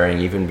hats we're wearing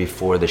even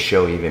before the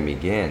show even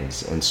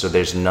begins. And so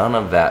there's none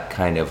of that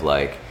kind of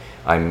like,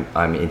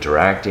 I'm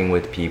interacting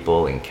with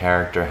people in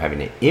character, having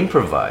to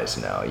improvise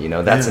now. You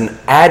know, that's an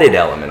added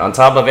element. On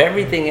top of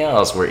everything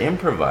else, we're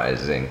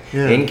improvising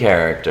in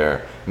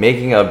character,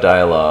 making up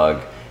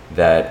dialogue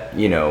that,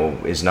 you know,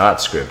 is not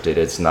scripted.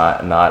 It's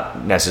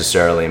not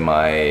necessarily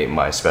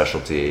my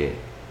specialty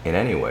in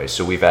any way.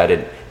 So we've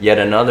added yet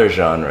another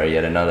genre,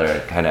 yet another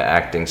kind of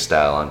acting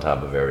style on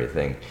top of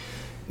everything.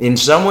 In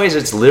some ways,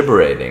 it's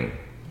liberating.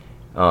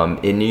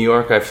 In New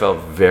York, I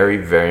felt very,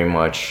 very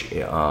much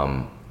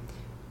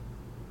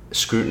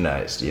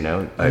scrutinized, you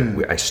know.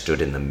 I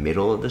stood in the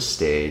middle of the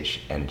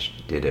stage and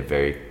did a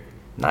very,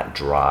 not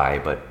dry,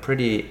 but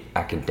pretty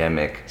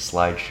academic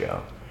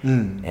slideshow.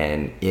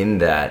 And in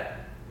that,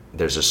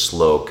 there's a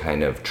slow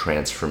kind of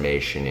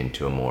transformation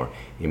into a more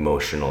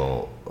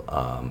emotional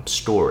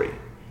story.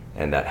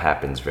 And that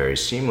happens very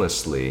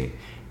seamlessly.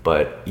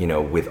 But, you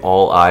know, with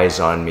all eyes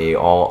on me,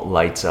 all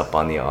lights up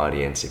on the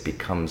audience, it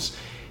becomes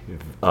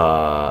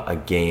a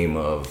game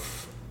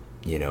of,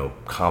 you know,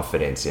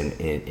 confidence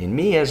in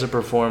me as a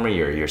performer.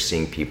 You're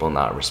seeing people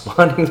not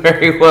responding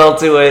very well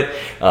to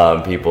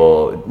it,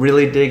 people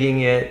really digging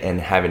it and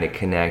having to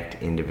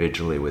connect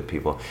individually with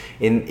people.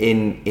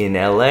 In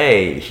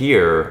LA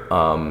here,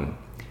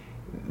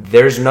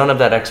 there's none of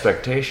that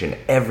expectation.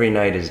 Every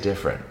night is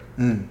different.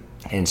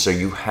 And so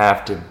you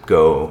have to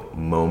go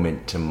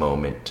moment to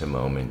moment to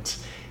moment,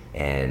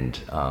 and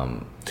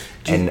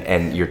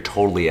you're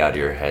totally out of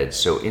your head.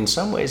 So in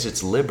some ways,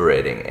 it's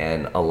liberating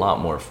and a lot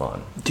more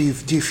fun. Do you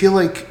feel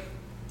like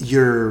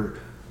you're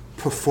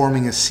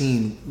performing a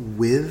scene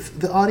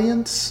with the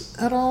audience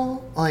at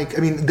all? Like,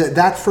 I mean,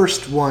 that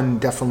first one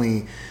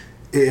definitely,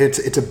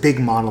 it's a big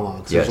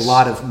monologue. So there's a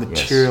lot of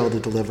material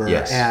to deliver,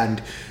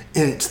 and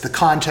it's the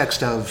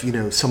context of, you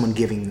know, someone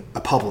giving a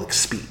public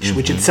speech,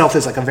 which itself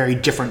is like a very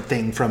different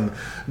thing from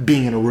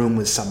being in a room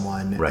with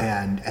someone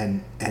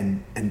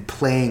and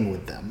playing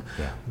with them.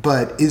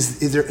 But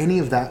is there any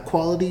of that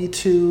quality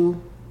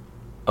to?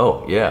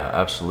 Oh yeah,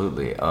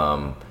 absolutely.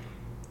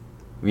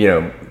 You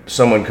know,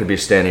 someone could be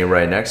standing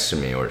right next to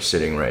me or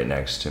sitting right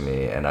next to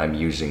me, and I'm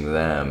using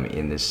them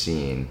in the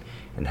scene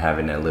and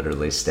having to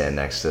literally stand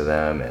next to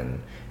them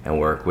and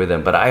work with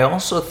them. But I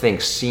also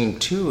think scene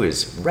 2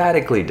 is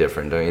radically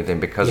different, don't you think?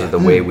 Because of the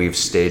way we've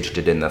staged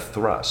it in the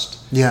thrust.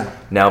 Yeah.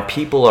 Now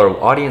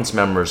audience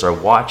members are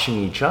watching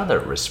each other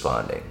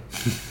responding.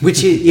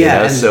 Which is, you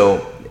know,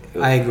 so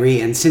I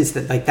agree. And since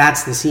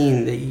that's the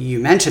scene that you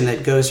mentioned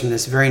that goes from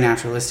this very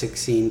naturalistic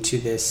scene to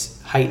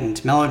this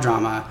heightened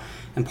melodrama,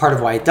 and part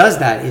of why it does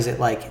that is it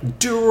like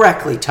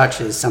directly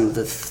touches some of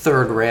the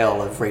third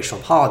rail of racial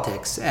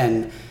politics,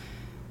 and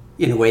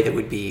in a way that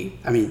would be,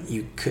 I mean,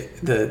 you could,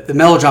 the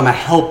melodrama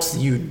helps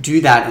you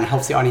do that and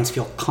helps the audience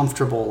feel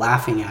comfortable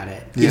laughing at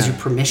it. Gives you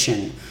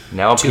permission.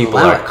 Now to people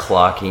allow are it.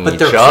 clocking But each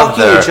they're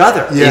other. clocking each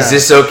other. Yeah. Is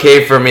this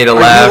okay for me to Are you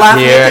laugh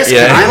laughing here? at this?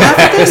 Can I laugh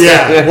at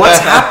this? What's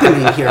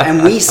happening here?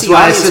 And we see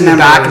audience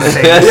members.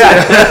 We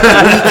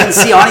can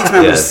see audience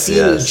members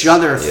seeing each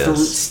other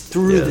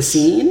through the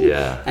scene.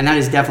 Yeah. And that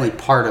is definitely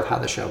part of how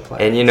the show plays.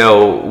 And you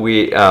know,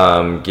 we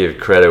give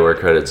credit where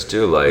credit's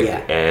due. Like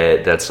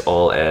Ed, that's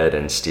all Ed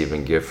and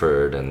Stephen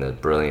Gifford and the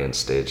brilliant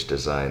stage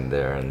design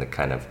there and the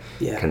kind of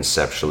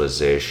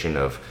conceptualization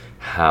of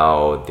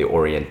how the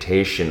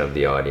orientation of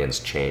the audience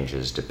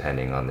changes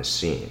depending on the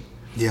scene.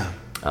 Yeah.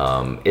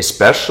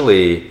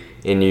 Especially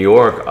in New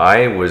York,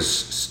 I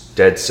was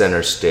dead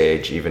center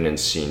stage, even in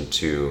scene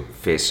 2,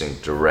 facing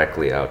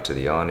directly out to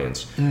the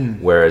audience.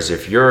 Whereas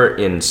if you're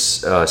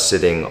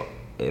sitting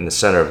in the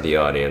center of the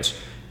audience,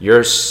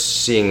 you're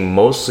seeing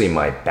mostly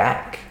my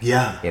back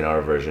in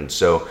our version.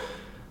 So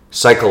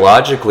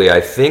psychologically,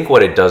 I think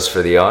what it does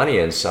for the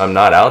audience, I'm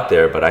not out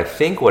there, but I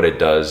think what it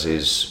does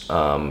is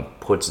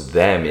puts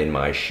them in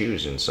my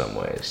shoes in some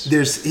ways.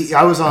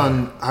 I was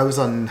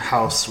on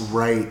house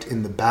right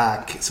in the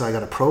back, so I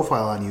got a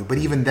profile on you. But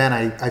even then,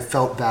 I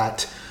felt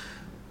that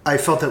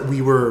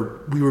we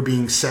were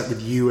being set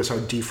with you as our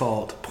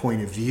default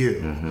point of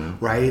view,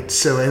 right?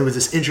 So it was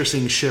this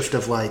interesting shift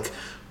of like,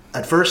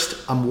 at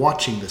first, I'm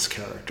watching this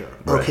character.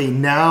 Right. Okay,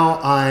 now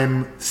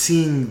I'm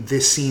seeing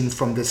this scene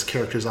from this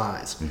character's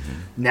eyes.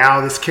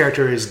 Now this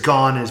character is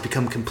gone and has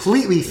become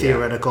completely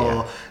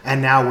theoretical, and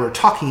now we're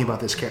talking about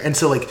this character. And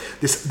so, like,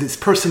 this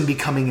person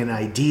becoming an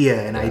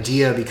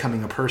idea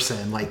becoming a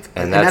person, like,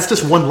 and that's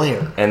just one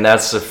layer. And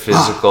that's a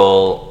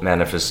physical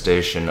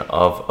manifestation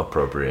of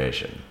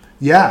appropriation.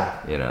 Yeah.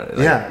 You know.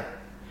 Like,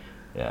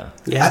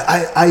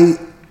 I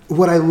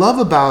what I love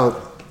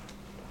about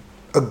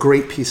a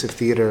great piece of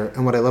theater,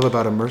 and what I love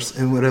about immersive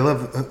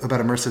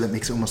that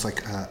makes it almost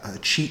like a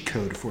cheat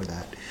code for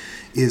that,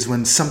 is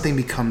when something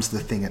becomes the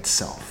thing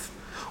itself.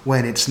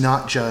 When it's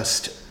not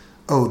just,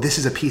 oh, this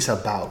is a piece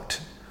about,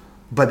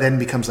 but then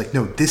becomes like,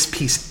 no, this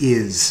piece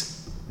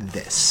is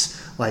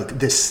this. like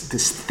this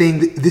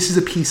thing. This is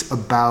a piece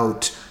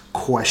about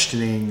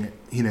questioning,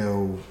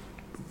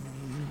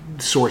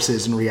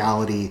 sources and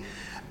reality,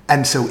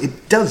 and so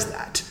it does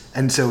that,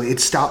 and so it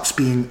stops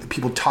being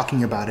people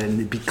talking about it,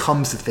 and it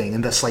becomes the thing,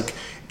 and thus like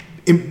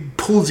it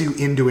pulls you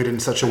into it in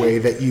such a way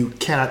that you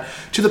cannot,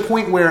 to the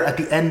point where at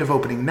the end of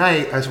opening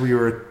night, as we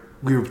were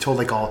told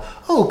like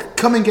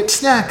come and get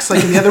snacks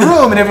like in the other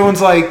room, and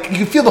everyone's like, you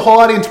can feel the whole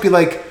audience be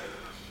like,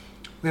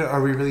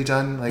 are we really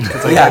done? Like,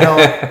 cause like I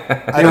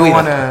don't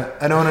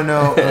want to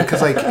know,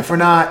 because like if we're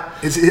not,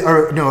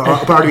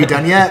 are we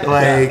done yet?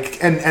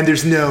 Like, and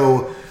there's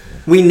no.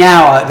 We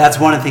now that's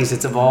one of the things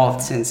that's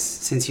evolved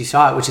since you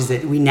saw it, which is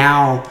that we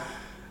now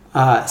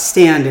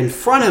stand in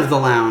front of the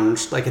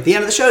lounge. Like at the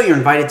end of the show, you're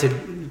invited to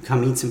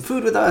come eat some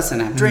food with us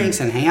and have drinks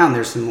and hang out. And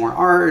there's some more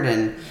art,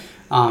 and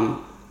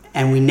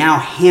we now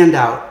hand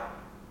out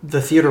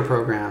the theater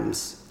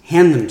programs.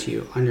 Hand them to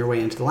you on your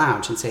way into the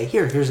lounge and say,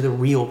 here's the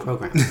real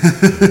program.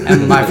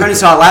 And my friend who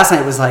saw it last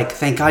night was like,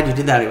 thank God you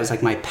did that. It was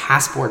like my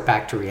passport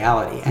back to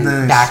reality and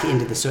back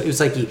into the. So it was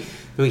like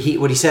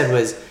what he said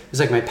was, it was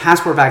like my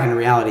passport back into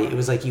reality. It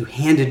was like you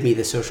handed me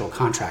the social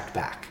contract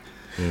back,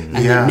 and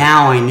then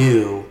now I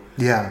knew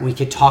we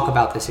could talk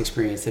about this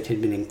experience that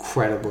had been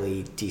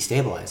incredibly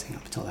destabilizing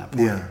up until that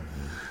point. Yeah.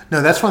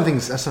 No, that's one of the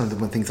things. That's one of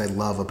the things I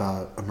love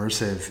about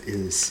immersive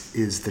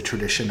is the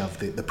tradition of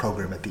the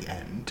program at the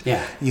end.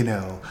 Yeah,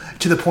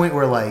 to the point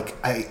where like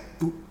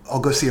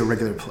I'll go see a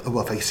regular. Well,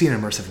 if I see an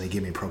immersive and they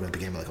give me a program at the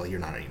beginning, I'm like, you're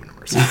not even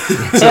immersive.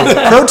 So,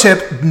 pro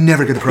tip: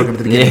 never get the program at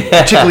the beginning,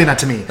 particularly not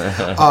to me.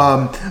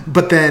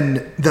 But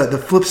then the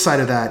flip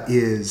side of that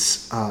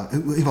is,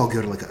 I'll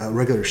go to like a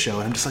regular show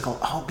and I'm just like,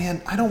 oh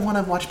man, I don't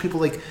want to watch people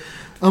like.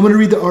 I'm going to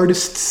read the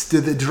artist's, the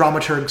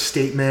dramaturg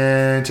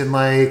statement and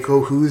like,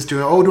 who's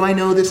doing, do I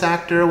know this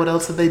actor? What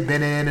else have they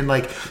been in? And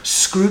like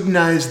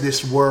scrutinize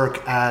this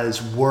work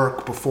as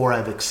work before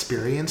I've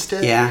experienced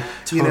it. Yeah,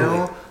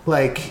 totally.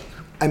 Like,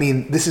 I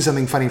mean, this is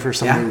something funny for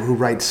someone who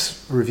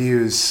writes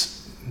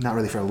reviews, not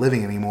really for a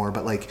living anymore,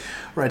 but like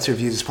writes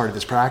reviews as part of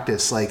his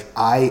practice. Like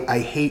I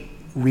hate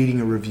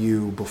reading a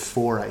review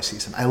before I see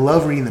something. I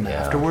love reading them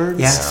afterwards.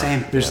 Yeah,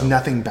 same. There's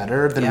nothing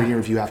better than reading a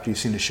review after you've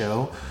seen the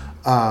show.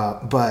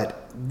 But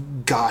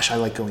gosh, I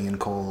like going in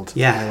cold.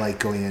 Yeah. I like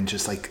going in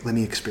just like, let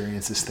me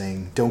experience this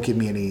thing. Don't give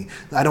me any,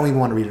 I don't even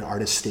want to read an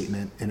artist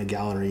statement in a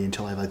gallery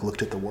until I've like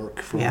looked at the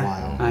work for a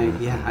while. I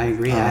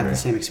agree. I had the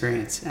same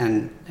experience.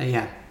 And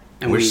and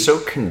we're so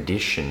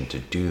conditioned to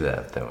do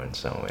that though in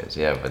some ways.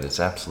 Yeah, but it's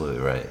absolutely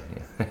right.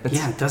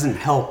 Yeah, it doesn't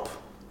help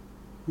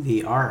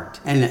the art.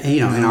 And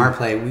in our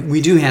play,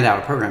 we do hand out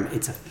a program.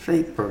 It's a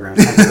fake program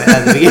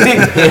at the beginning.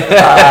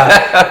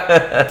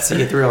 So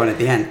you throw in at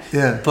the end.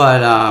 Yeah.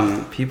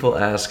 But people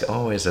ask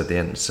always at the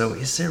end, so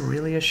is there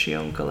really a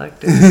Shion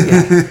Collective?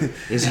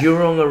 Is Yeah.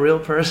 Yurong a real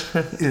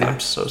person? I'm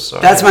so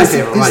sorry. That's my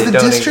favorite one. Is the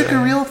district a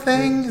real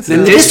thing?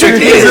 The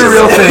district is a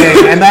real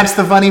thing, and that's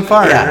the funny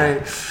part,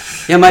 right?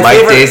 Yeah,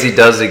 Mike Daisy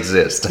does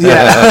exist.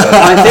 Yeah.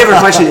 My favorite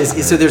question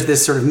is, so there's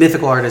this sort of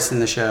mythical artist in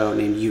the show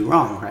named Yu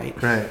Rong, right?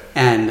 Right.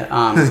 And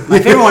my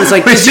favorite one is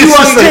like, does Yu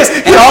Rong exist?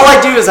 And all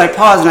I do is I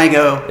pause and I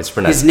go, it's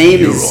pronounced his name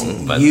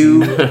Yu-Rong, is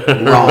Yu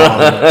Rong.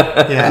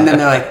 Yeah. And then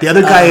they're like, the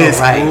other guy is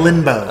right.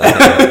 Limbo.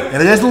 The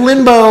other guy's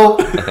Limbo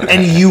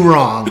and Yu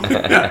Rong.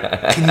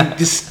 Can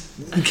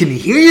you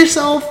hear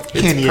yourself?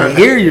 Can you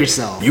hear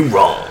yourself? You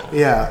wrong.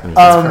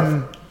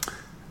 Yeah.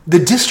 The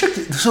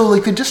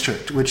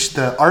district, which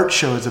the art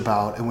show is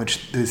about, and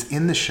which is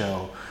in the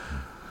show.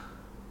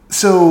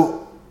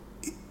 So,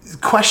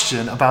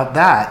 question about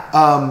that.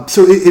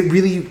 So it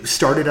really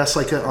started us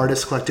like an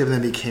artist collective, and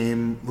then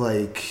became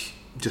like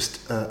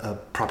just a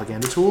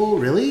propaganda tool.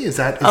 Really, is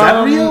that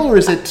real, or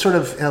is it sort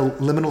of a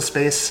liminal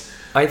space?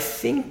 I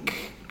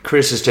think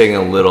Chris is taking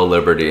a little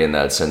liberty in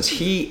that sense.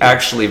 He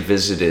actually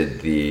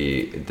visited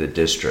the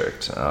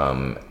district,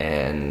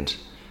 and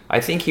I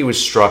think he was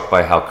struck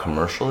by how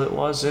commercial it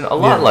was, and a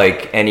lot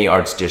like any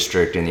arts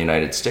district in the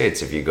United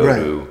States. If you go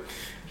to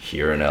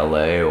here in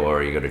LA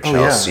or you go to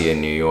Chelsea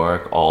in New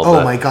York, all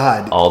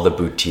the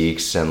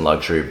boutiques and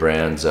luxury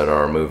brands that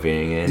are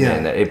moving in,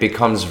 and it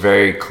becomes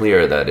very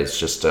clear that it's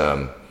just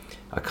a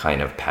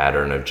kind of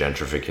pattern of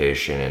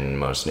gentrification in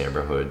most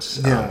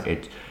neighborhoods.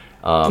 The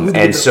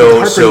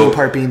heartbreaking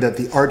part being that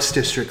the arts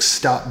districts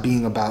stop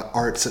being about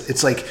arts.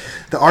 It's like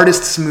the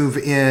artists move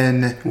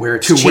in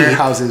to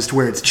warehouses to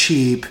where it's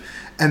cheap,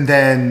 and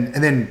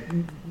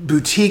then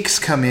boutiques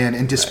come in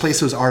and displace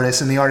those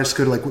artists, and the artists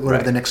go to like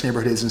whatever the next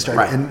neighborhood is and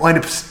and wind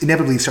up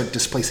inevitably start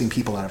displacing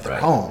people out of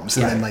their homes,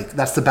 and then like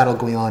that's the battle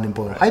going on in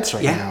Boyle Heights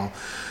right now.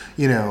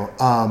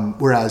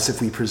 Whereas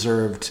if we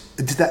preserved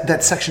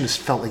that section, just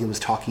felt like it was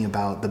talking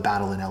about the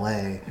battle in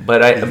LA.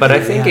 But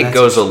I think it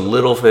goes a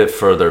little bit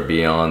further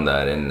beyond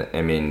that, and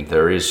I mean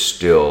there is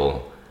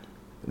still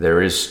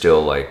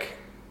like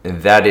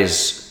that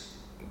is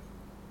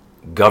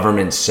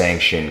government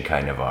sanctioned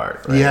kind of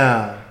art, right?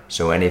 Yeah.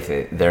 So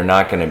they're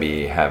not going to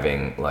be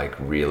having like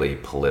really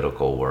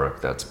political work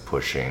that's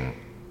pushing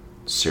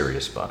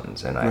serious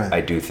buttons, and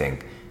I do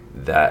think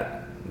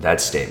that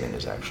that statement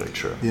is actually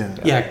true.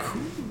 Yeah.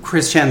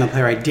 Chris Chan, the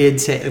playwright,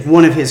 did say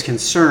one of his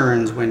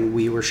concerns when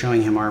we were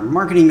showing him our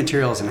marketing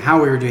materials and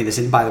how we were doing this.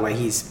 And by the way,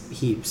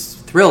 he's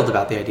thrilled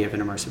about the idea of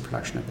an immersive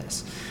production of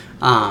this,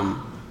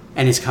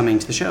 and is coming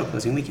to the show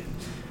closing weekend.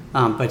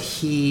 But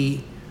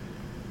he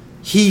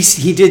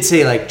did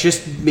say, like,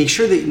 just make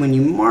sure that when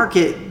you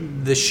market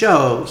the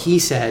show, he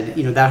said,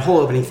 that whole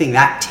opening thing,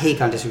 that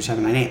take on District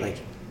 798,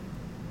 like,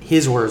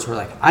 his words were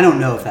like, I don't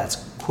know if that's,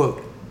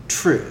 quote,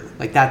 true.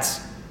 Like,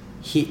 that's,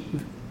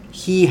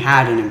 he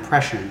had an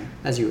impression,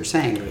 as you were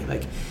saying, Louis,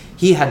 like,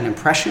 he had an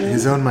impression.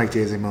 His own Mike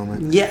Daisy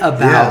moment. Yeah,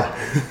 about.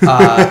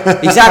 Yeah.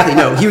 Exactly.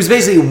 No, he was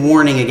basically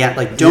warning again,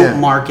 like, don't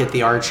market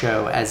the art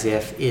show as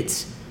if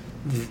it's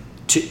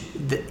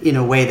in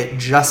a way that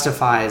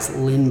justifies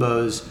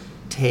Linbo's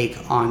take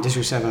on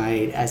District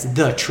 798 as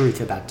the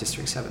truth about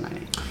District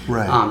 798.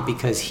 Right.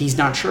 Because he's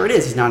not sure it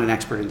is. He's not an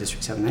expert in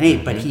District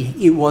 798, but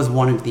it was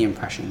one of the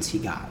impressions he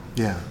got.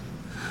 Yeah.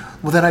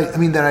 Well, that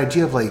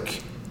idea of,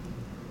 like,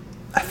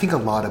 I think a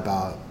lot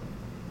about,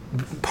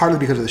 partly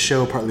because of the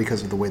show, partly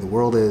because of the way the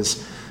world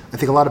is, I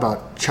think a lot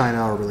about China,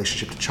 our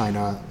relationship to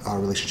China, our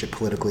relationship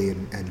politically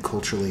and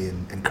culturally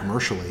and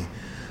commercially,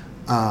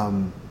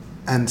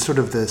 and sort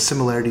of the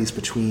similarities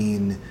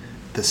between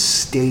the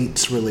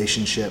state's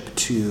relationship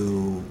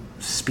to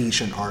speech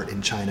and art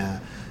in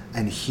China,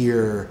 and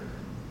here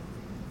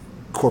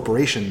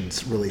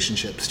corporations'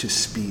 relationships to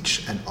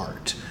speech and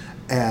art,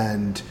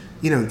 and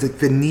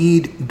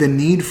the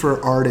need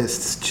for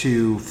artists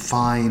to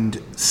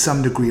find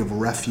some degree of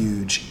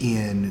refuge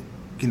in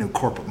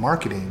corporate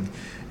marketing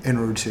in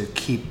order to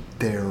keep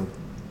their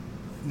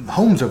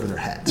homes over their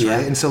heads,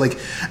 right? And so, like,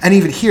 and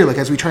even here, like,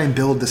 as we try and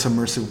build this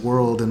immersive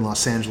world in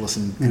Los Angeles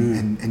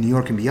and New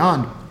York and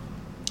beyond,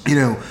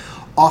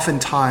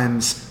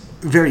 oftentimes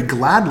very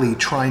gladly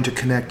trying to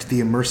connect the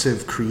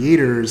immersive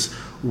creators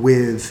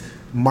with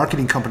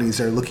marketing companies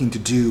that are looking to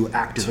do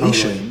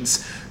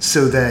activations,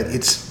 so that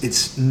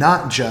it's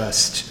not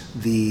just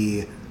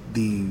the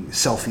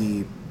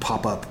selfie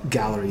pop-up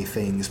gallery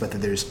things, but that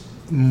there's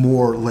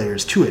more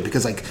layers to it,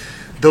 because, like,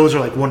 those are,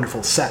 like,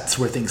 wonderful sets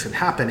where things can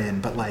happen in,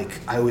 but, like,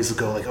 I always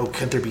go, like, oh,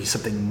 can't there be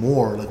something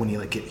more, like, when you,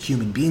 like, get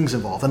human beings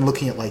involved? I'm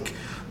looking at, like,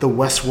 the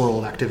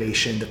Westworld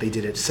activation that they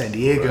did at San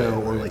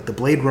Diego, or like the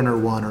Blade Runner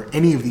one, or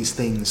any of these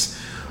things,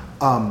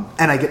 and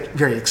I get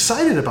very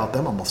excited about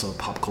them. I'm also a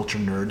pop culture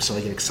nerd, so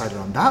I get excited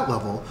on that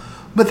level.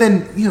 But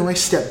then, I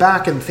step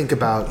back and think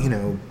about,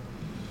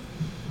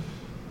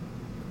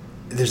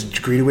 there's a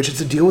degree to which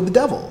it's a deal with the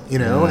devil,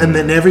 and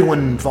then everyone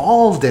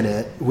involved in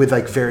it, with,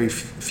 like, very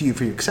few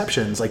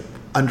exceptions, like,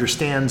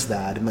 understands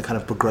that, and, like,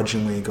 kind of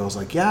begrudgingly goes,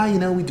 like,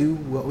 we do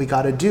what we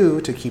got to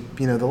do to keep,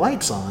 the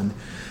lights on,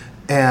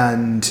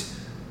 and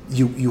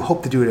you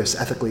hope to do it as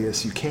ethically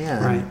as you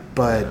can, right.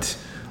 But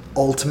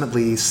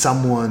ultimately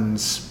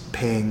someone's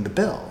paying the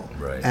bill,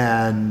 right.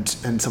 and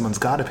someone's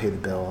got to pay the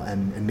bill,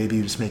 and maybe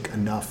you just make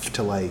enough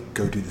to, like,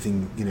 go do the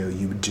thing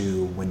you would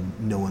do when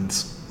no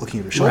one's looking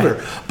over your shoulder.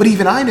 Right. But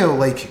even I know,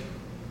 like,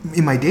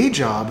 in my day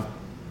job,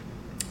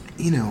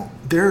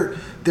 there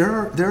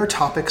are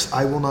topics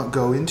I will not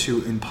go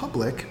into in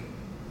public,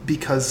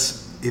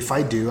 because if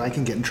I do, I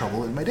can get in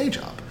trouble in my day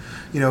job.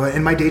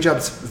 And my day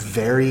job's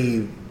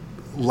very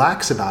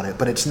lax about it,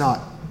 but it's not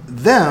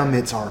them,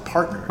 it's our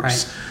partners.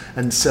 Right.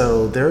 And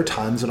so there are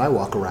times when I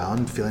walk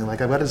around feeling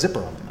like I've got a zipper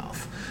on my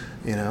mouth,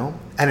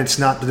 and it's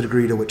not to the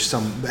degree to which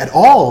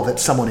that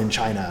someone in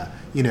China,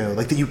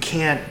 like, that you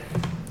can't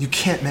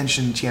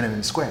mention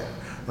Tiananmen Square,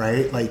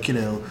 right? Like,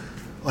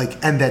 like,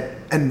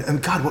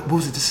 and God, what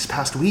was it this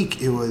past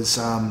week? It was,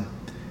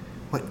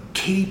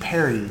 Katy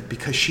Perry,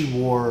 because she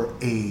wore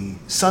a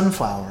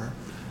sunflower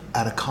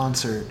at a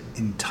concert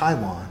in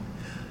Taiwan,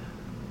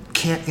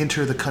 can't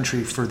enter the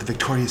country for the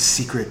Victoria's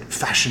Secret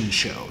fashion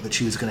show that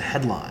she was going to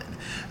headline.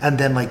 And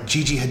then, like,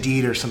 Gigi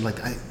Hadid or something like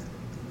that.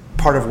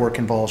 Part of work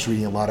involves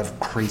reading a lot of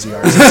crazy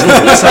articles. So,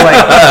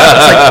 like,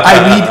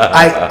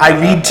 I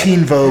read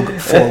Teen Vogue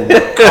for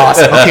work.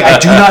 Awesome. Okay, I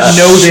do not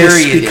know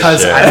this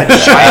because I'm a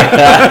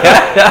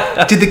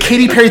child. Did the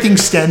Katy Perry thing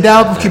stand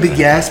out?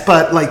 Yes,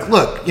 but, like,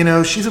 look,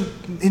 she's an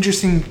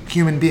interesting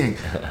human being.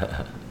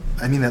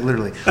 I mean that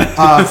literally.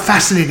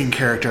 Fascinating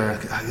character.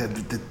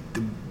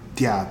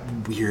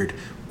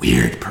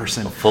 Weird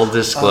person. Full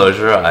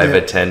disclosure, I've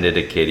attended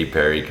a Katy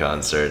Perry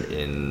concert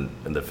in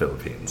the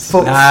Philippines.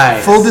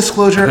 Nice. Full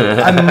disclosure,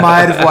 I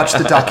might have watched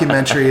the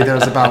documentary that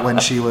was about when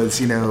she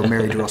was,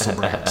 married to Russell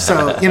Brand.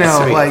 So, Sweet.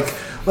 like,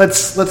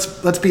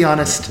 let's be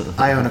honest,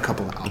 I own a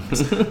couple of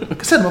albums.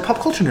 Like I said, I'm a pop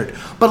culture nerd.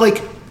 But,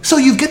 like, so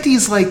you get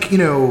these, like,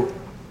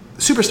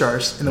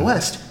 superstars in the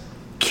West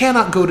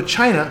cannot go to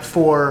China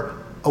for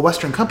a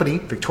Western company,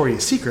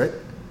 Victoria's Secret,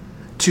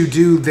 to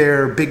do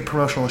their big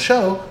promotional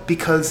show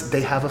because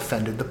they have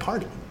offended the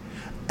party.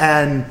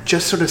 And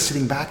just sort of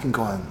sitting back and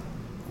going,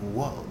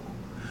 whoa.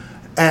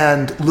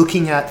 And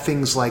looking at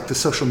things like the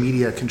social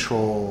media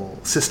control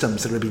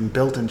systems that are being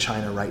built in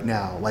China right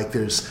now. Like,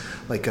 there's,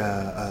 like,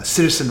 a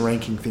citizen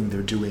ranking thing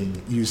they're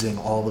doing using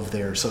all of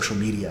their social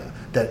media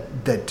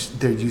that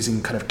they're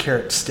using kind of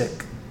carrot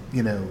stick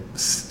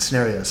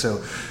scenario.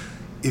 So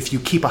if you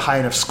keep a high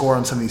enough score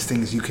on some of these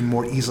things, you can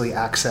more easily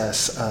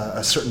access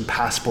a certain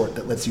passport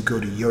that lets you go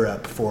to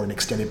Europe for an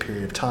extended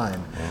period of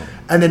time. Wow.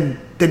 And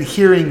then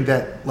hearing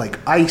that like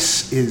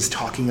ICE is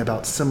talking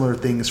about similar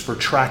things for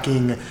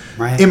tracking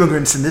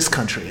immigrants in this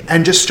country,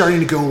 and just starting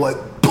to go like,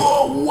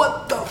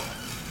 what the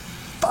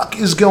fuck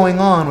is going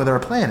on with our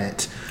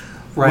planet?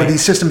 Where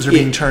these systems are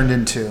being turned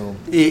into.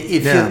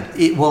 It's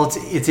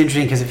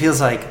interesting because it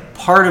feels like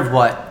part of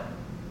what,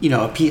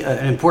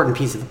 an important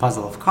piece of the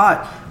puzzle of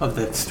COT, of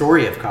the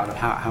story of COT, of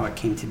how it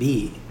came to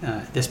be,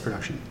 this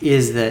production,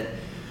 is that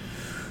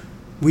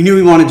we knew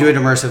we wanted to do it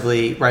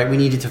immersively, right? We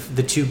needed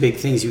the two big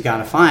things you got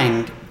to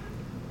find.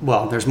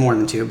 Well, there's more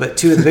than two, but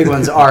two of the big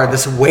ones are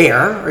this: where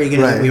are you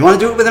going to? We want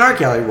to do it with an art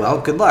gallery. Well,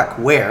 good luck.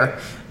 Where?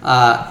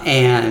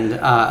 And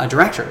a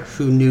director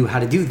who knew how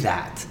to do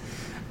that.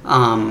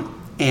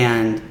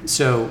 And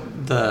so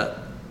the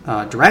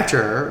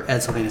director, Ed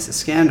Sylvanus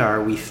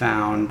Iskandar, we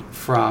found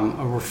from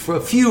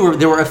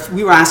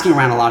we were asking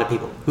around a lot of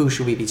people, who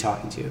should we be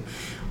talking to?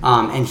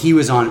 And he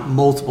was on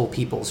multiple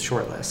people's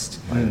shortlist,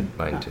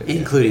 mine too,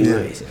 including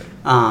Louis.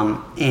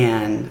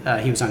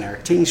 And he was on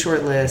Eric Ting's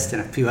shortlist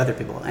and a few other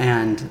people.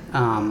 And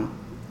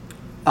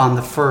on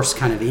the first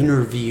kind of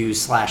interview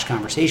 /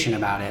 conversation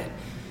about it,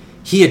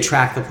 he had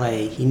tracked the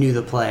play, he knew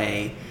the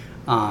play.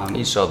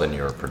 He saw the New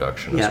York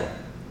production as well.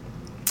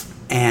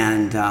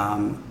 And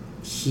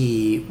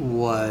it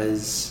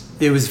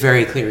was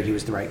very clear he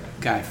was the right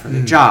guy for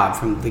the job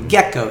from the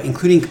get-go,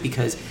 including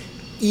because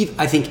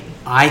I think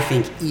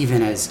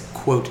even as,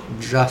 quote,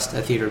 just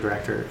a theater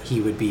director,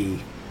 he would be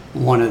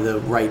one of the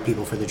right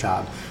people for the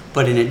job.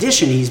 But in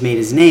addition, he's made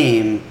his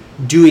name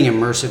doing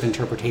immersive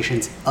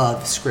interpretations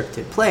of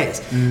scripted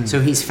plays. So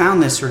he's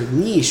found this sort of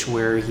niche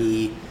where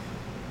he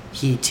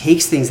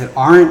takes things that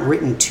aren't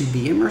written to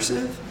be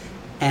immersive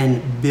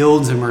and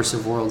builds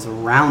immersive worlds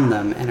around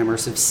them and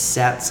immersive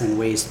sets and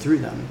ways through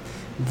them.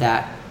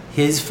 That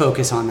his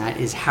focus on that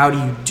is, how do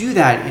you do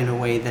that in a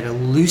way that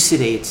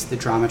elucidates the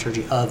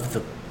dramaturgy of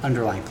the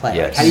underlying play?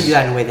 Yes. Like, how do you do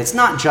that in a way that's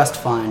not just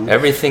fun?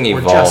 Everything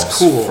evolves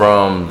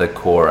from the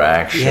core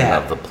action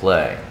of the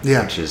play,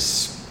 which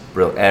is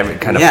brilliant. And it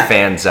kind of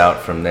fans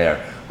out from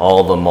there.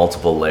 All the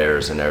multiple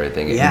layers and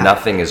everything.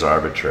 Nothing is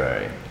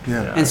arbitrary.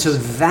 And so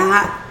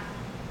that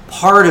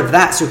part of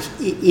that, so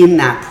in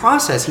that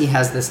process, he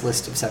has this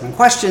list of 7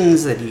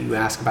 questions that you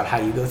ask about how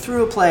you go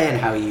through a play and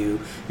how you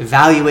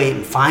evaluate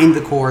and find the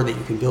core that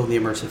you can build the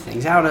immersive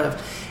things out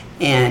of.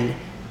 And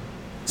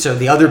so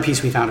the other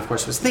piece we found, of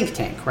course, was Think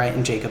Tank, right,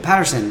 and Jacob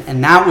Patterson.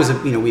 And that was,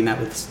 we met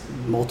with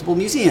multiple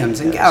museums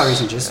and galleries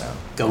and just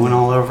going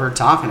all over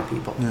talking to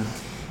people.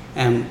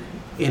 And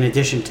in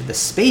addition to the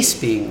space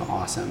being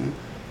awesome,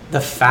 the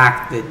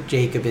fact that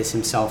Jacob is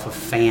himself a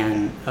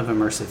fan of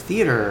immersive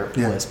theater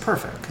was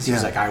perfect, because he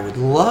was like, I would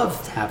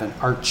love to have an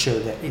art show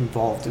that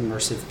involved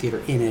immersive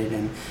theater in it,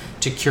 and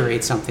to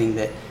curate something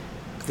that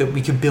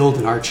we could build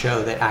an art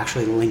show that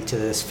actually linked to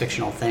this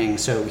fictional thing.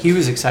 So he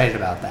was excited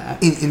about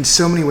that. In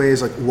so many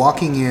ways, like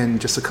walking in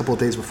just a couple of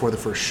days before the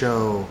first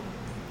show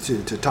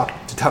to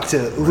talk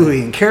to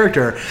Louis in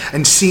character,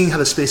 and seeing how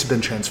the space had been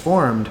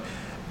transformed,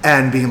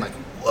 and being like,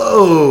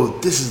 whoa,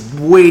 this is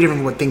way different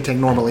from what Think Tank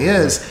normally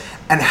is.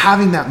 And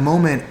having that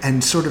moment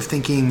and sort of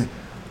thinking,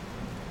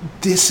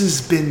 this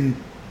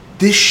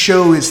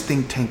show is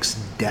Think Tank's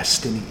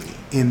destiny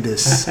in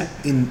this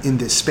in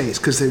this space,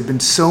 because there have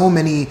been so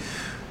many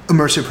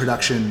immersive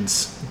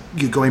productions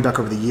going back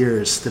over the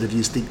years that have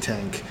used Think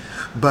Tank,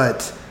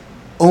 but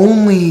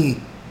only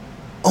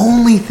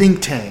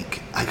Think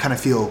Tank, I kind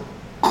of feel,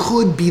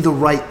 could be the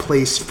right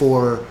place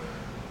for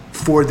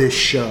this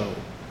show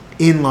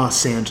in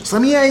Los Angeles. I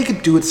mean, you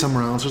could do it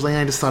somewhere else.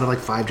 I just thought of like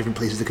 5 different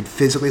places that could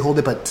physically hold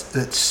it, but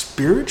that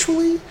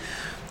spiritually,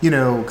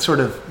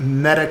 sort of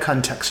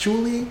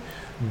meta-contextually,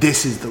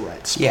 this is the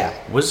right spot. Yeah.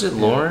 Was it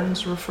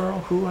Lauren's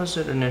referral? Who was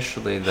it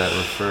initially that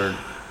referred?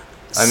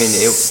 I mean,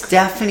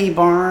 Stephanie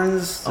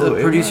Barnes, the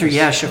producer.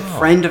 A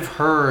friend of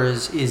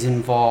hers is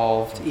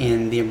involved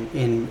in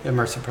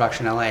immersive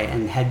production LA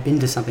and had been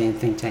to something in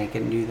Think Tank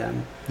and knew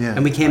them. Yeah.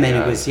 And we came in,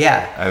 it was,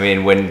 I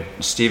mean, when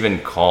Stephen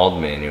called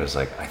me and he was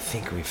like, I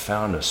think we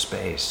found a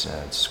space.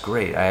 It's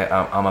great.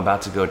 I'm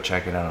about to go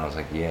check it out. And I was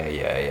like,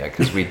 yeah.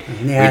 Because we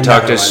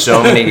talked to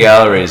so many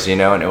galleries,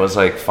 and it was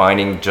like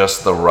finding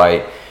just the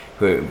right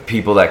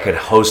people that could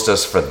host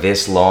us for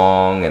this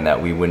long and that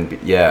we wouldn't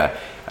be,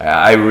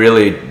 I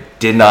really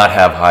did not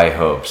have high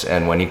hopes,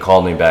 and when he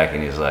called me back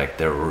and he's like,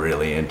 they're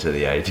really into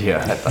the idea,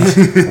 I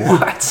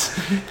thought, what?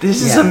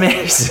 This is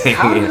amazing.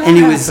 And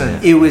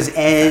it was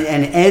Ed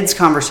and Ed's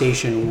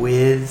conversation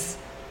with,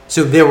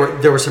 so there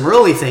were some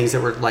early things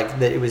that were like,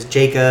 that it was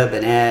Jacob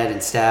and Ed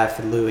and Steph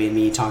and Louis and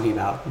me talking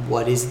about,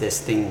 what is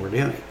this thing we're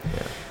doing?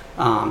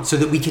 So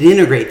that we could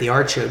integrate the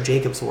art show,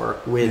 Jacob's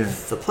work,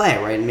 with the play,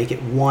 right, and make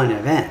it one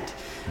event.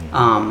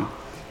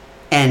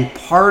 And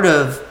part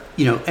of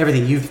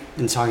everything you've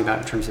been talking about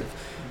in terms of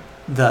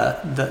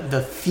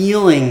the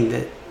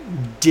feeling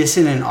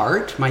dissonant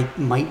art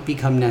might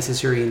become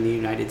necessary in the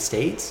United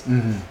States.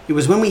 It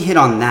was when we hit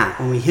on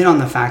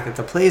the fact that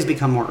the play has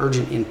become more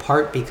urgent, in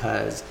part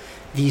because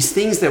these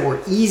things that were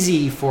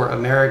easy for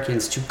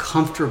Americans to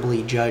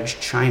comfortably judge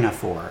China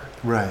for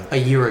a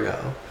year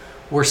ago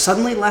were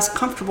suddenly less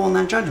comfortable in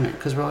that judgment,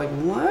 because we're like,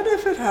 what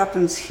if it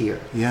happens here?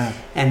 Yeah.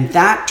 And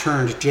that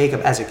turned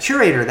Jacob, as a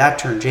curator,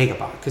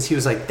 on, because he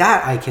was like,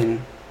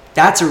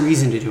 that's a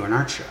reason to do an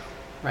art show,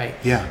 right?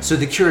 Yeah. So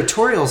the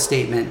curatorial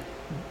statement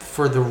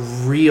for the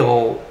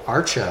real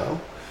art show,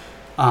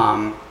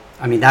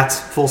 that's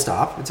full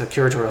stop. It's a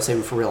curatorial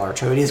statement for real art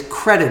show. It is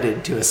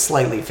credited to a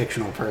slightly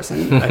fictional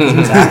person, but it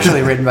was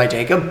actually written by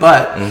Jacob.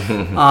 But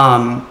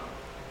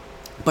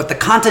the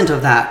content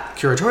of that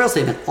curatorial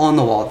statement on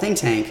the wall at Think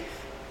Tank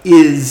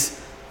is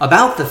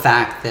about the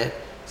fact that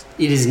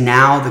it is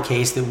now the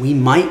case that we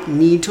might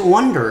need to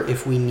wonder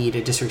if we need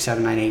a District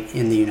 798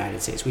 in the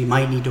United States. We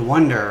might need to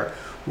wonder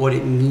what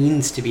it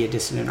means to be a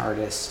dissident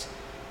artist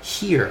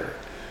here.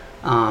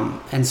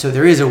 And so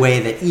there is a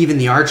way that even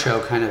the art show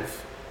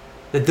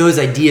that those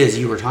ideas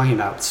you were talking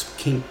about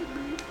came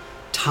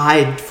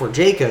tied for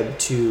Jacob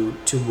to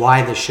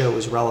why the show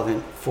was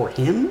relevant for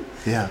him.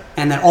 Yeah.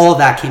 And that all of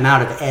that came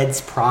out of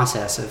Ed's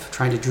process of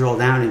trying to drill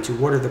down into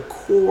what are the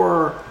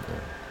core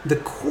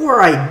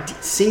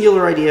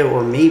singular idea,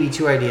 or maybe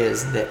two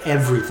ideas, that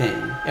every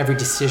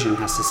decision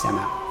has to stem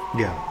out.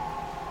 Yeah.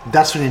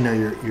 That's when you know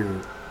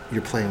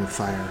you're playing with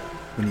fire,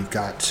 when you've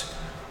got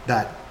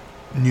that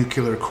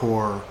nuclear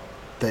core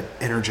that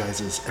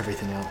energizes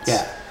everything else.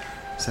 Yeah.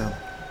 So,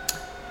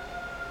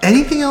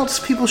 anything else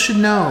people should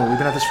know? We've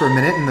been at this for a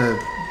minute, and the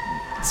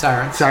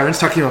Sirens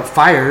talking about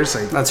fires.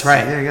 That's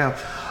right. There you go.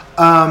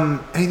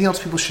 Anything else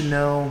people should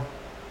know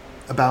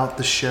about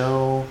the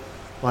show?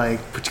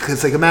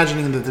 Because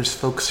imagining that there's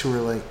folks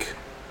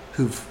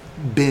who've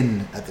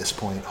been at this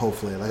point.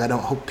 Hopefully, I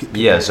don't hope people.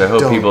 Yes, I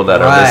hope people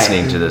that are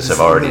listening to this have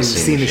already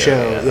seen the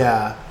show.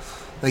 Yeah.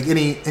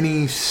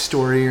 Any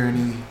story or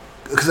any.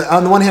 Because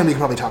on the one hand, we can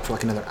probably talk for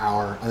another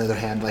hour. On the other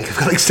hand, I've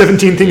got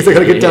 17 things I got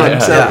to get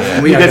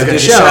done. We guys got the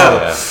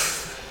show.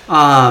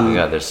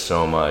 There's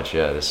so much.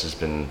 Yeah, this has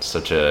been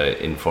such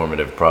a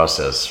informative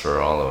process for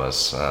all of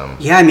us.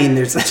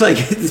 There's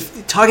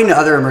talking to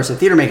other immersive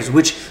theater makers,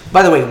 which,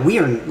 by the way, we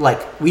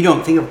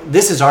don't think of.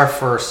 This is our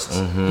first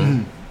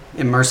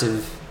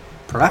immersive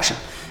production.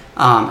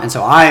 And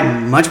so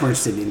I'm much more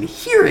interested in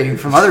hearing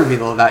from other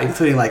people about,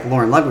 including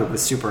Lauren Ludwig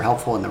was super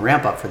helpful in the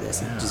ramp up for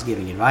this, and just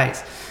giving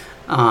advice.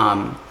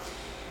 I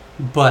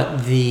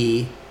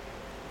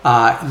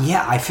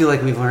feel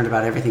like we've learned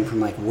about everything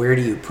from where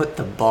do you put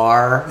the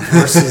bar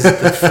versus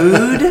the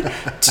food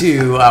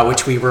to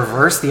which we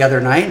reversed the other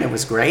night, and it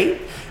was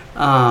great.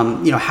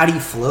 How do you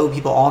flow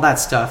people? All that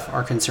stuff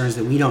are concerns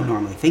that we don't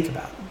normally think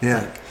about.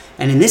 Yeah.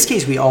 And in this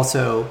case, we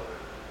also,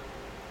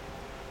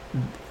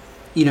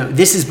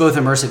 this is both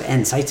immersive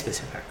and site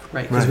specific,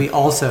 right? Because we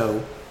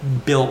also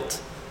built,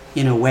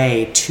 in a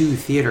way, 2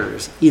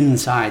 theaters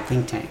inside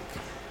Think Tank.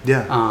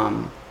 Yeah.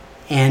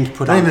 And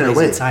put on plays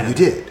inside of it.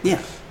 You did.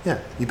 Yeah. Yeah.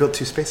 You built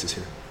 2 spaces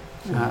here.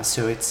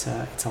 So it's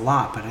a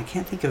lot, but I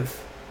can't think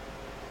of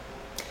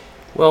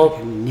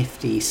a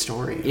nifty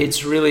story.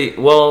 It's really,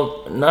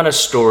 not a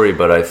story,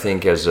 but I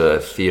think as a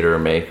theater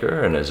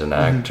maker and as an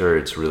actor,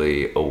 it's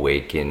really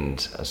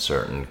awakened a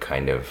certain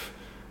kind of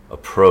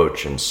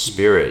approach and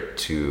spirit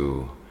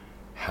to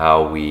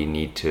how we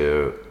need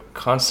to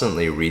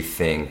constantly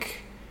rethink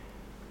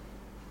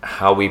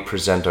how we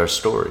present our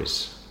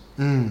stories.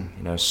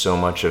 So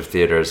much of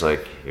theater is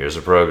here's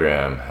a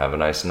program, have a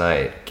nice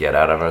night, get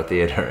out of our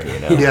theater,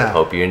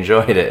 hope you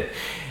enjoyed it.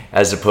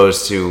 As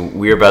opposed to,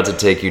 we're about to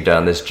take you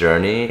down this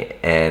journey,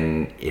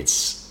 and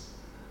it's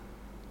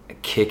a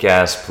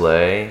kick-ass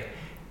play,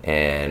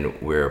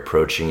 and we're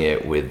approaching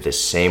it with the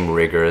same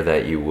rigor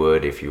that you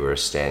would if you were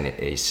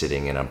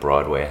sitting in a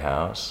Broadway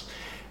house.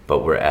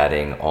 But we're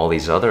adding all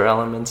these other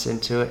elements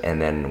into it,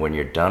 and then when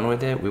you're done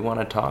with it, we want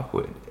to talk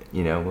with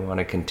we want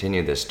to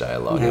continue this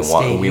dialogue.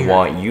 We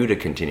want you to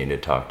continue to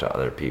talk to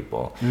other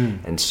people.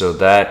 And so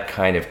that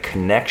kind of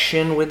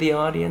connection with the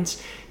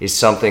audience is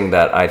something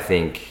that I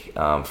think,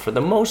 for the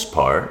most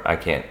part,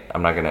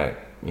 I'm not going to,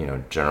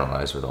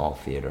 generalize with all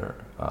theater,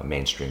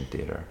 mainstream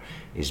theater,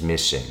 is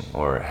missing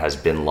or has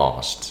been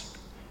lost.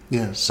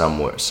 Yeah.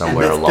 Somewhere along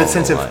the line. That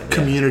sense of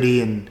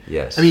community and.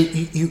 Yes.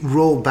 You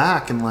roll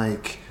back and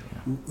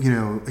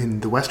in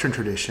the Western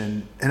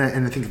tradition, and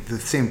I think the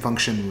same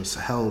function was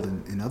held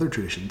in other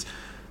traditions,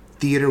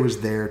 theater was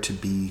there to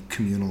be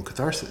communal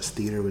catharsis.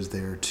 Theater was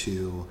there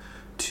to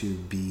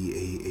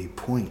be a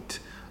point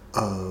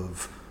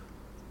of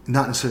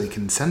not necessarily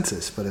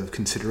consensus, but of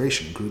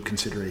consideration, group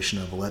consideration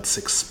of let's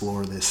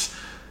explore this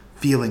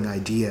feeling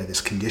idea,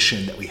 this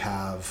condition that we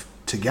have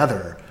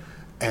together.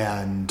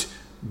 And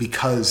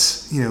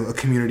because, a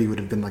community would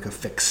have been a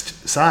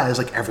fixed size,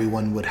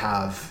 everyone would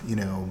have,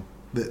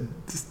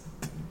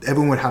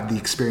 everyone would have the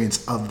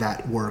experience of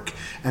that work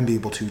and be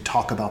able to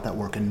talk about that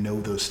work and know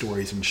those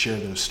stories and share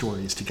those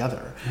stories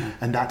together.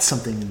 And that's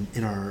something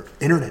in our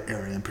internet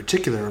era in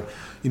particular,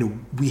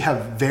 we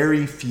have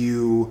very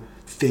few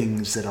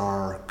things that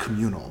are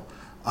communal.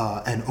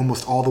 And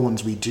almost all the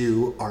ones we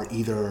do are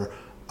either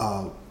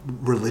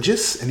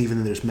religious, and even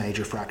then there's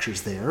major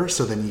fractures there.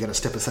 So then you got to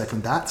step aside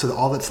from that. So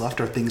all that's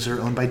left are things that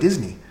are owned by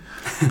Disney,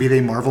 be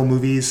they Marvel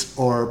movies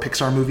or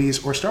Pixar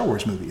movies or Star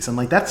Wars movies. And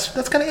like that's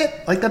kind of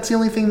it. Like that's the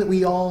only thing that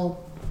we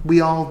all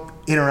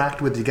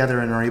interact with together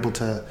and are able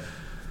to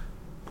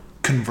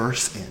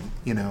converse in.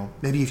 You know,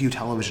 maybe a few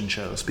television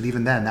shows, but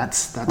even then,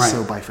 that's right.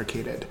 So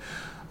bifurcated.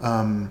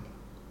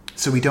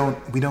 So we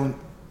don't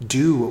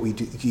do what we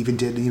even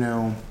did. You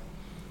know.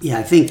 Yeah,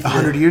 I think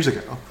 100 years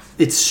ago.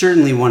 It's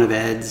certainly one of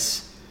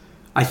Ed's.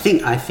 I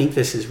think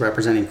this is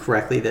representing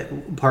correctly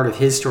that part of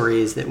his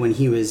story is that when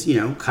he was, you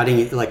know,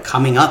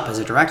 coming up as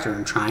a director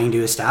and trying to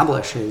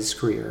establish his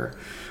career,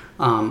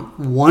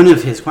 one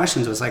of his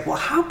questions was like, well,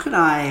 how could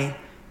I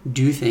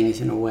do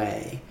things in a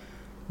way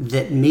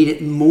that made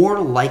it more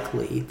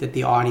likely that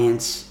the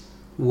audience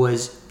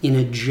was in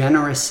a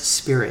generous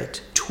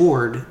spirit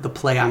toward the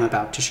play I'm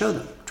about to show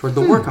them, toward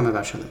the work I'm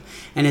about to show them?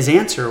 And his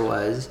answer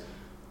was,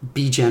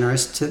 be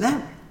generous to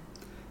them.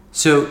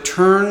 So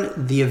turn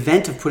the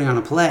event of putting on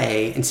a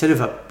play, instead of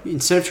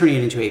turning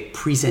it into a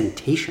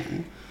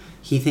presentation,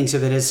 he thinks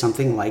of it as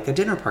something like a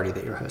dinner party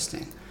that you're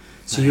hosting.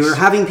 So You're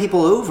having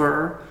people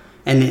over,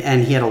 and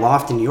he had a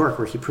loft in New York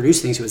where he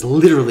produced things. He was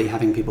literally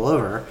having people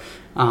over.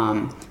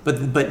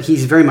 But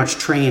he's very much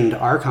trained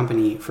our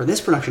company for this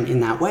production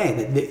in that way,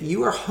 that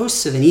you are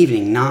hosts of an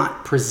evening,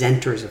 not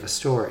presenters of a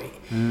story.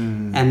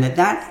 And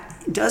that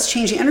does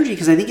change the energy,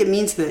 because I think it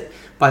means that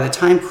by the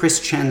time Chris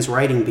Chen's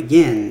writing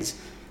begins,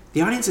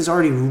 the audience is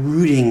already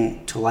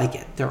rooting to like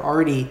it. They're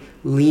already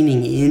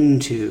leaning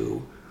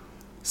into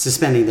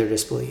suspending their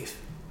disbelief.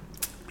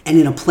 And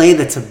in a play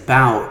that's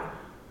about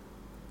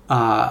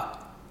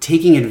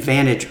taking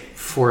advantage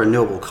for a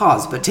noble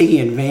cause, but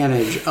taking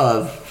advantage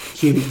of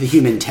the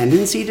human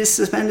tendency to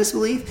suspend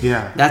disbelief,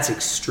 that's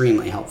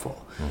extremely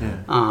helpful.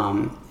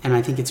 And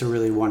I think it's a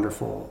really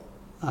wonderful,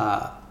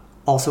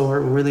 also a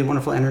really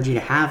wonderful energy to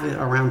have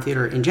around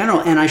theater in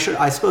general. And I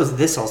suppose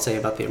this I'll say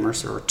about the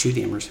immersive, or to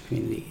the immersive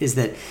community, is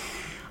that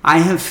I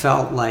have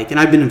felt like, and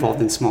I've been involved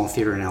in small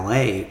theater in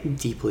LA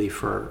deeply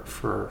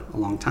for a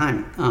long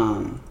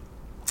time,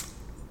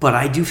 but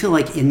I do feel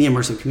like in the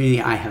immersive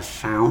community I have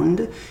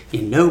found,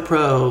 in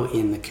NoPro,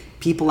 in the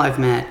people I've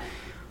met,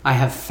 I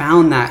have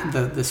found that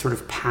the sort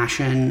of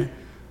passion,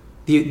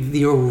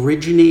 the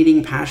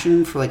originating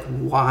passion for like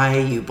why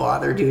you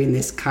bother doing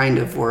this kind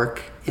of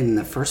work in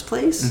the first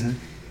place,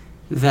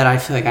 that I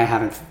feel like I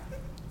haven't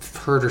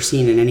heard or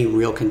seen in any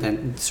real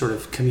sort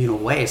of communal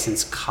way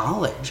since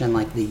college and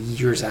like the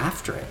years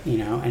after it, you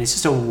know. And it's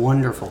just a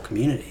wonderful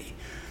community,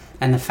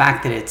 and the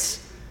fact that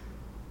it's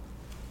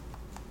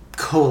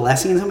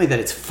coalescing in some way, that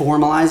it's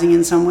formalizing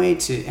in some way,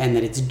 and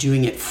that it's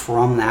doing it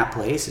from that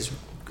place is,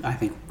 I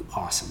think,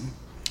 awesome.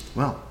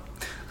 Well,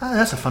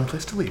 that's a fun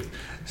place to leave.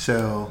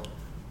 So,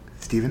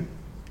 Stephen,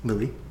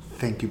 Louis,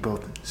 thank you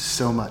both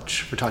so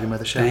much for talking about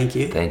the show. Thank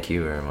you. Thank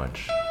you very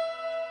much.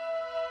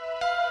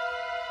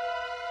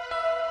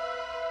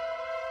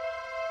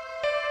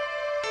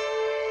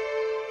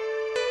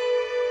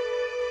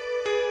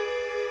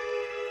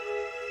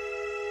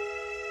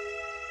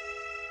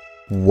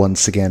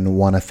 Once again,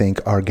 want to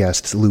thank our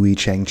guests Louis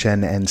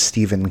Chang-Chen and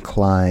Stephen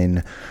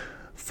Klein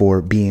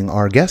for being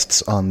our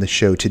guests on the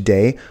show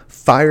today.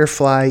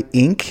 Firefly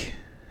Inc.,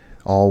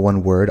 all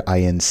one word,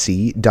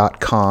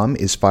 inc.com,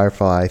 is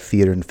Firefly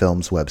Theater and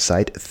Film's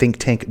website.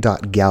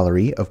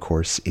 Thinktank.gallery, of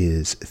course,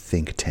 is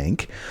Think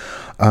Tank.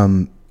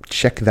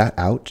 Check that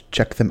out.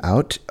 Check them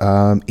out.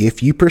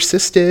 If you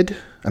persisted,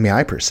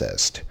 I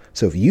persist.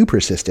 So if you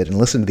persisted and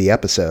listened to the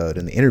episode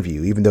and the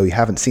interview, even though you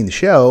haven't seen the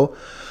show,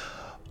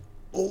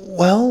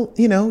 well,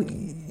 you know,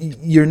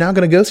 you're now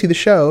going to go see the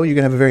show. You're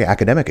going to have a very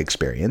academic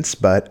experience,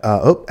 but,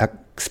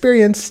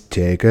 experience,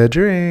 take a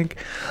drink.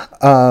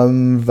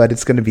 But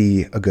it's going to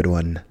be a good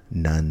one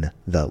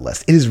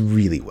nonetheless. It is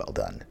really well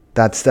done.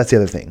 That's the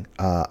other thing.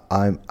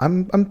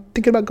 I'm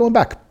thinking about going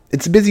back.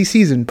 It's a busy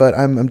season, but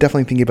I'm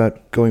definitely thinking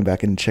about going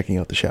back and checking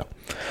out the show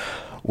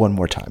one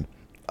more time.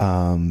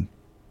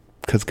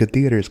 'Cause good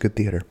theater is good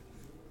theater.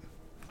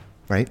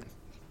 Right?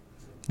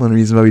 One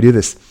reason why we do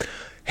this.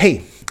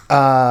 Hey,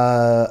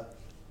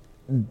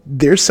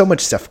 there's so much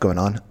stuff going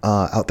on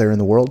out there in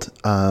the world.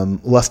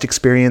 Lust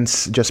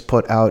Experience just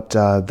put out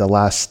the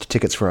last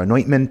tickets for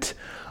Anointment.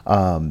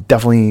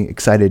 Definitely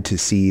excited to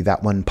see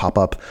that one pop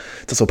up.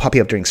 It's also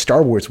popping up during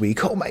Star Wars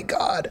Week. Oh my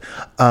God.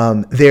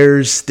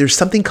 There's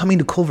something coming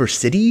to Culver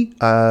City.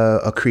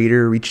 A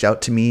creator reached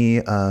out to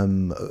me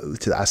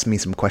to ask me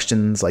some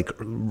questions like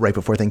right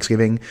before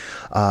Thanksgiving.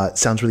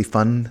 Sounds really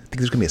fun. I think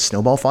there's gonna be a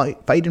snowball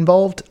fight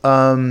involved.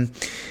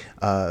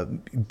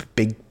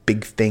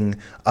 Big thing.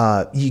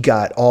 You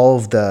got all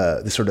of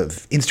the sort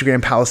of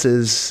Instagram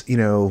palaces, you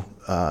know,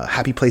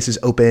 Happy Places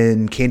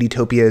open,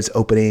 Candytopia is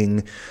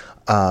opening.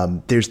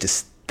 There's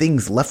just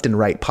things left and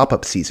right.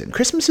 Pop-up season.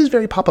 Christmas is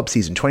very pop-up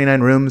season.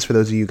 29 rooms for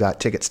those of you who got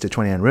tickets to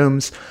 29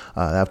 rooms.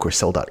 That of course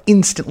sold out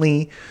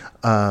instantly.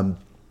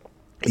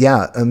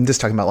 yeah, I'm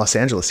just talking about Los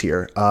Angeles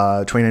here.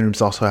 29 Rooms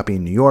is also happening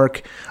in New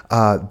York.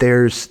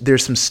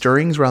 There's some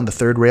stirrings around the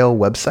Third Rail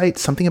website.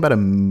 Something about a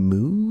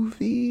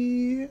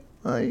movie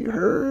I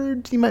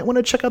heard. You might want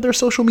to check out their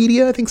social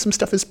media. I think some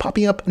stuff is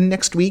popping up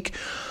next week.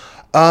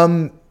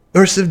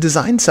 Immersive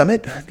Design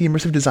Summit, the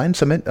Immersive Design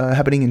Summit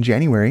happening in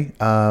January.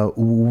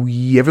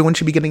 Everyone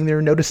should be getting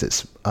their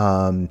notices.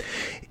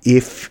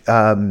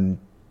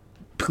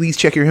 Please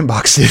check your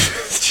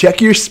inboxes. Check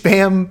your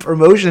spam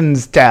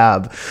promotions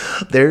tab.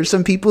 There's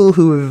some people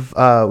who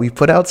have, we've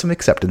put out some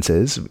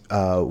acceptances.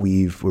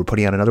 We're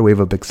putting out another wave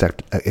of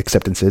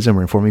acceptances, and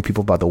we're informing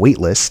people about the wait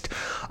list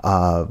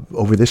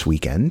over this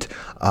weekend.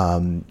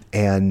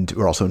 And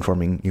we're also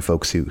informing you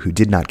folks who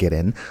did not get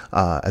in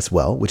as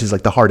well, which is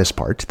like the hardest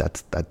part.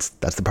 That's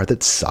the part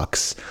that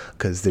sucks,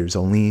 because there's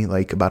only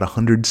like about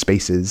 100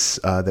 spaces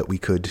that we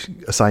could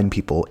assign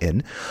people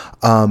in.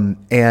 I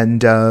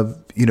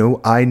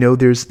know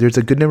there's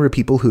a good number of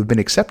people who have been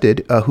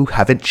accepted who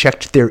haven't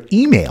checked their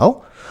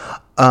email,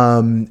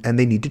 and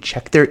they need to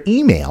check their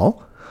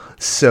email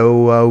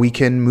so we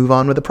can move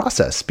on with the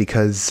process,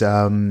 because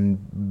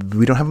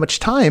we don't have much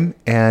time.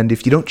 And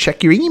if you don't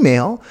check your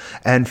email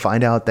and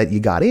find out that you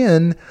got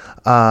in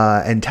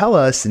and tell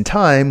us in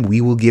time,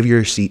 we will give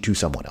your seat to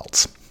someone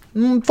else.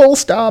 Full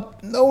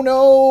stop.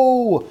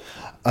 No.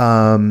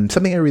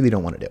 Something I really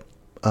don't want to do.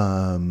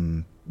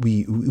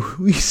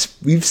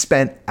 We've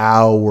spent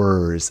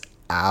hours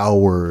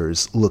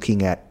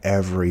looking at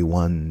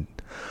everyone,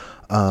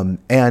 and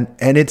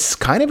it's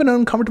kind of an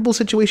uncomfortable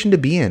situation to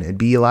be in. It'd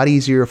be a lot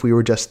easier if we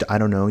were just, I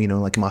don't know,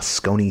 like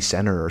Moscone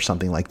Center or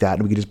something like that,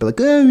 and we could just be like,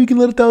 we can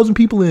let 1,000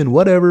 people in,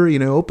 whatever,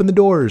 open the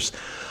doors.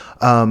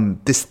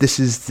 This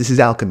is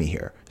alchemy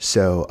here.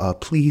 So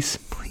please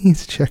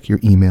check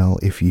your email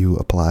if you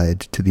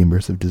applied to the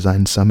Immersive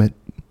Design Summit.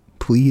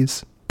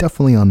 Please,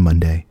 definitely on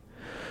Monday.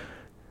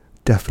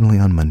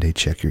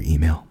 Check your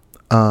email.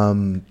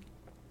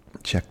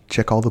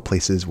 Check all the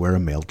places where a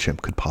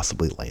MailChimp could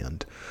possibly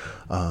land.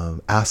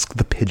 Ask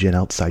the pigeon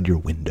outside your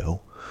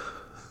window.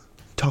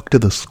 Talk to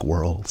the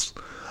squirrels.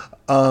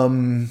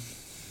 Okay.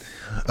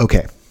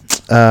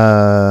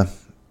 There's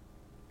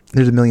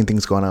a million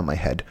things going on in my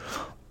head,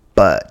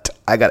 but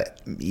I got a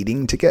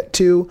meeting to get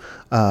to.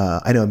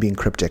 I know I'm being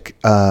cryptic.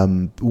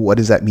 What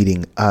is that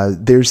meeting?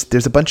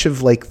 There's a bunch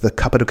of like the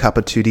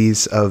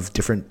Capitudis of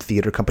different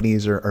theater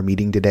companies are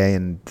meeting today,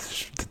 and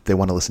they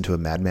want to listen to a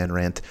madman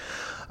rant.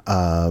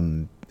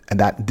 And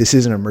that this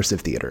is an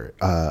immersive theater.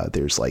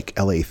 There's like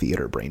LA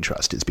Theater Brain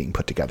Trust is being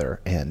put together,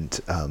 and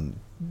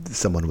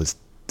someone was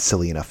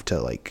silly enough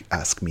to like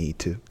ask me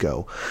to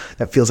go.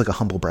 That feels like a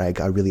humble brag.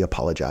 I really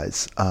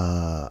apologize.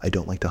 I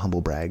don't like to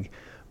humble brag,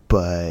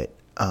 but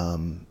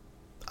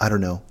I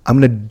don't know. I'm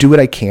going to do what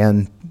I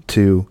can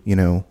to,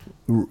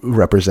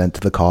 represent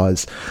the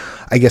cause.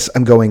 I guess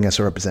I'm going as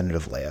a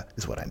representative of Leia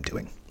is what I'm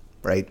doing.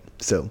 Right.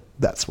 So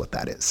that's what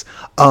that is.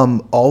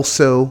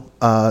 Also,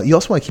 you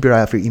also want to keep your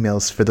eye out for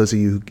emails for those of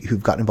you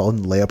who've gotten involved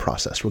in the Leia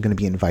process. We're going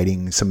to be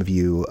inviting some of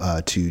you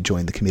to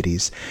join the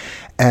committees,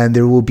 and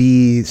there will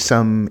be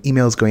some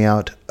emails going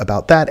out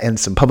about that and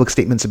some public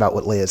statements about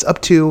what Leia's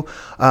up to.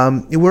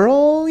 We're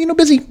all,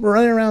 busy. We're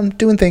running around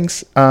doing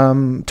things,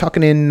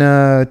 talking in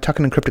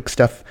cryptic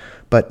stuff.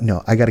 But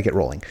no, I got to get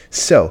rolling.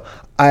 So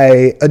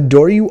I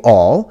adore you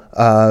all.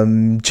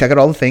 Check out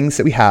all the things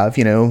that we have.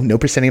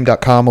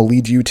 NoProscenium.com will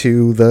lead you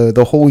to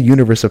the whole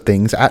universe of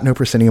things. At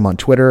NoProscenium on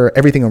Twitter,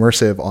 Everything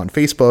Immersive on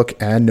Facebook,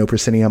 and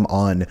NoProscenium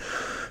on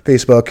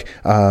Facebook.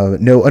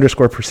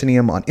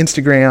 No_Proscenium on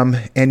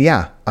Instagram. And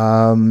yeah,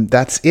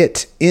 that's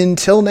it.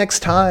 Until next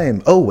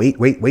time. Oh, wait.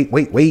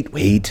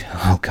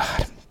 Oh,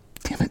 God.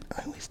 Damn it.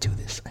 I always do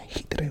this. I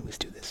hate that I always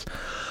do this.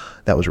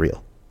 That was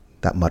real.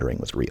 That muttering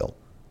was real.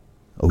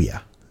 Oh yeah,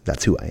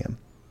 that's who I am.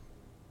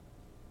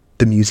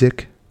 The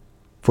music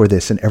for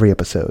this and every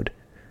episode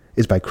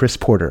is by Chris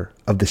Porter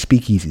of the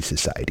Speakeasy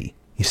Society.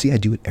 You see, I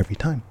do it every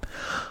time.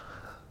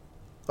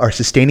 Our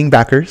sustaining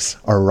backers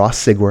are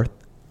Ross Sigworth,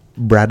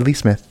 Bradley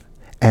Smith,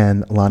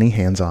 and Lonnie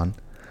Hands-On.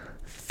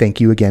 Thank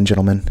you again,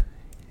 gentlemen.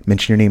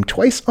 Mention your name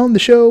twice on the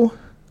show.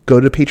 Go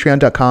to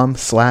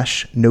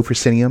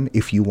patreon.com/NoProscenium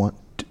if you want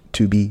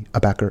to be a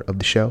backer of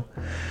the show.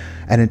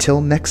 And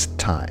until next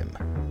time,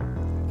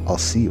 I'll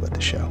see you at the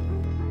show.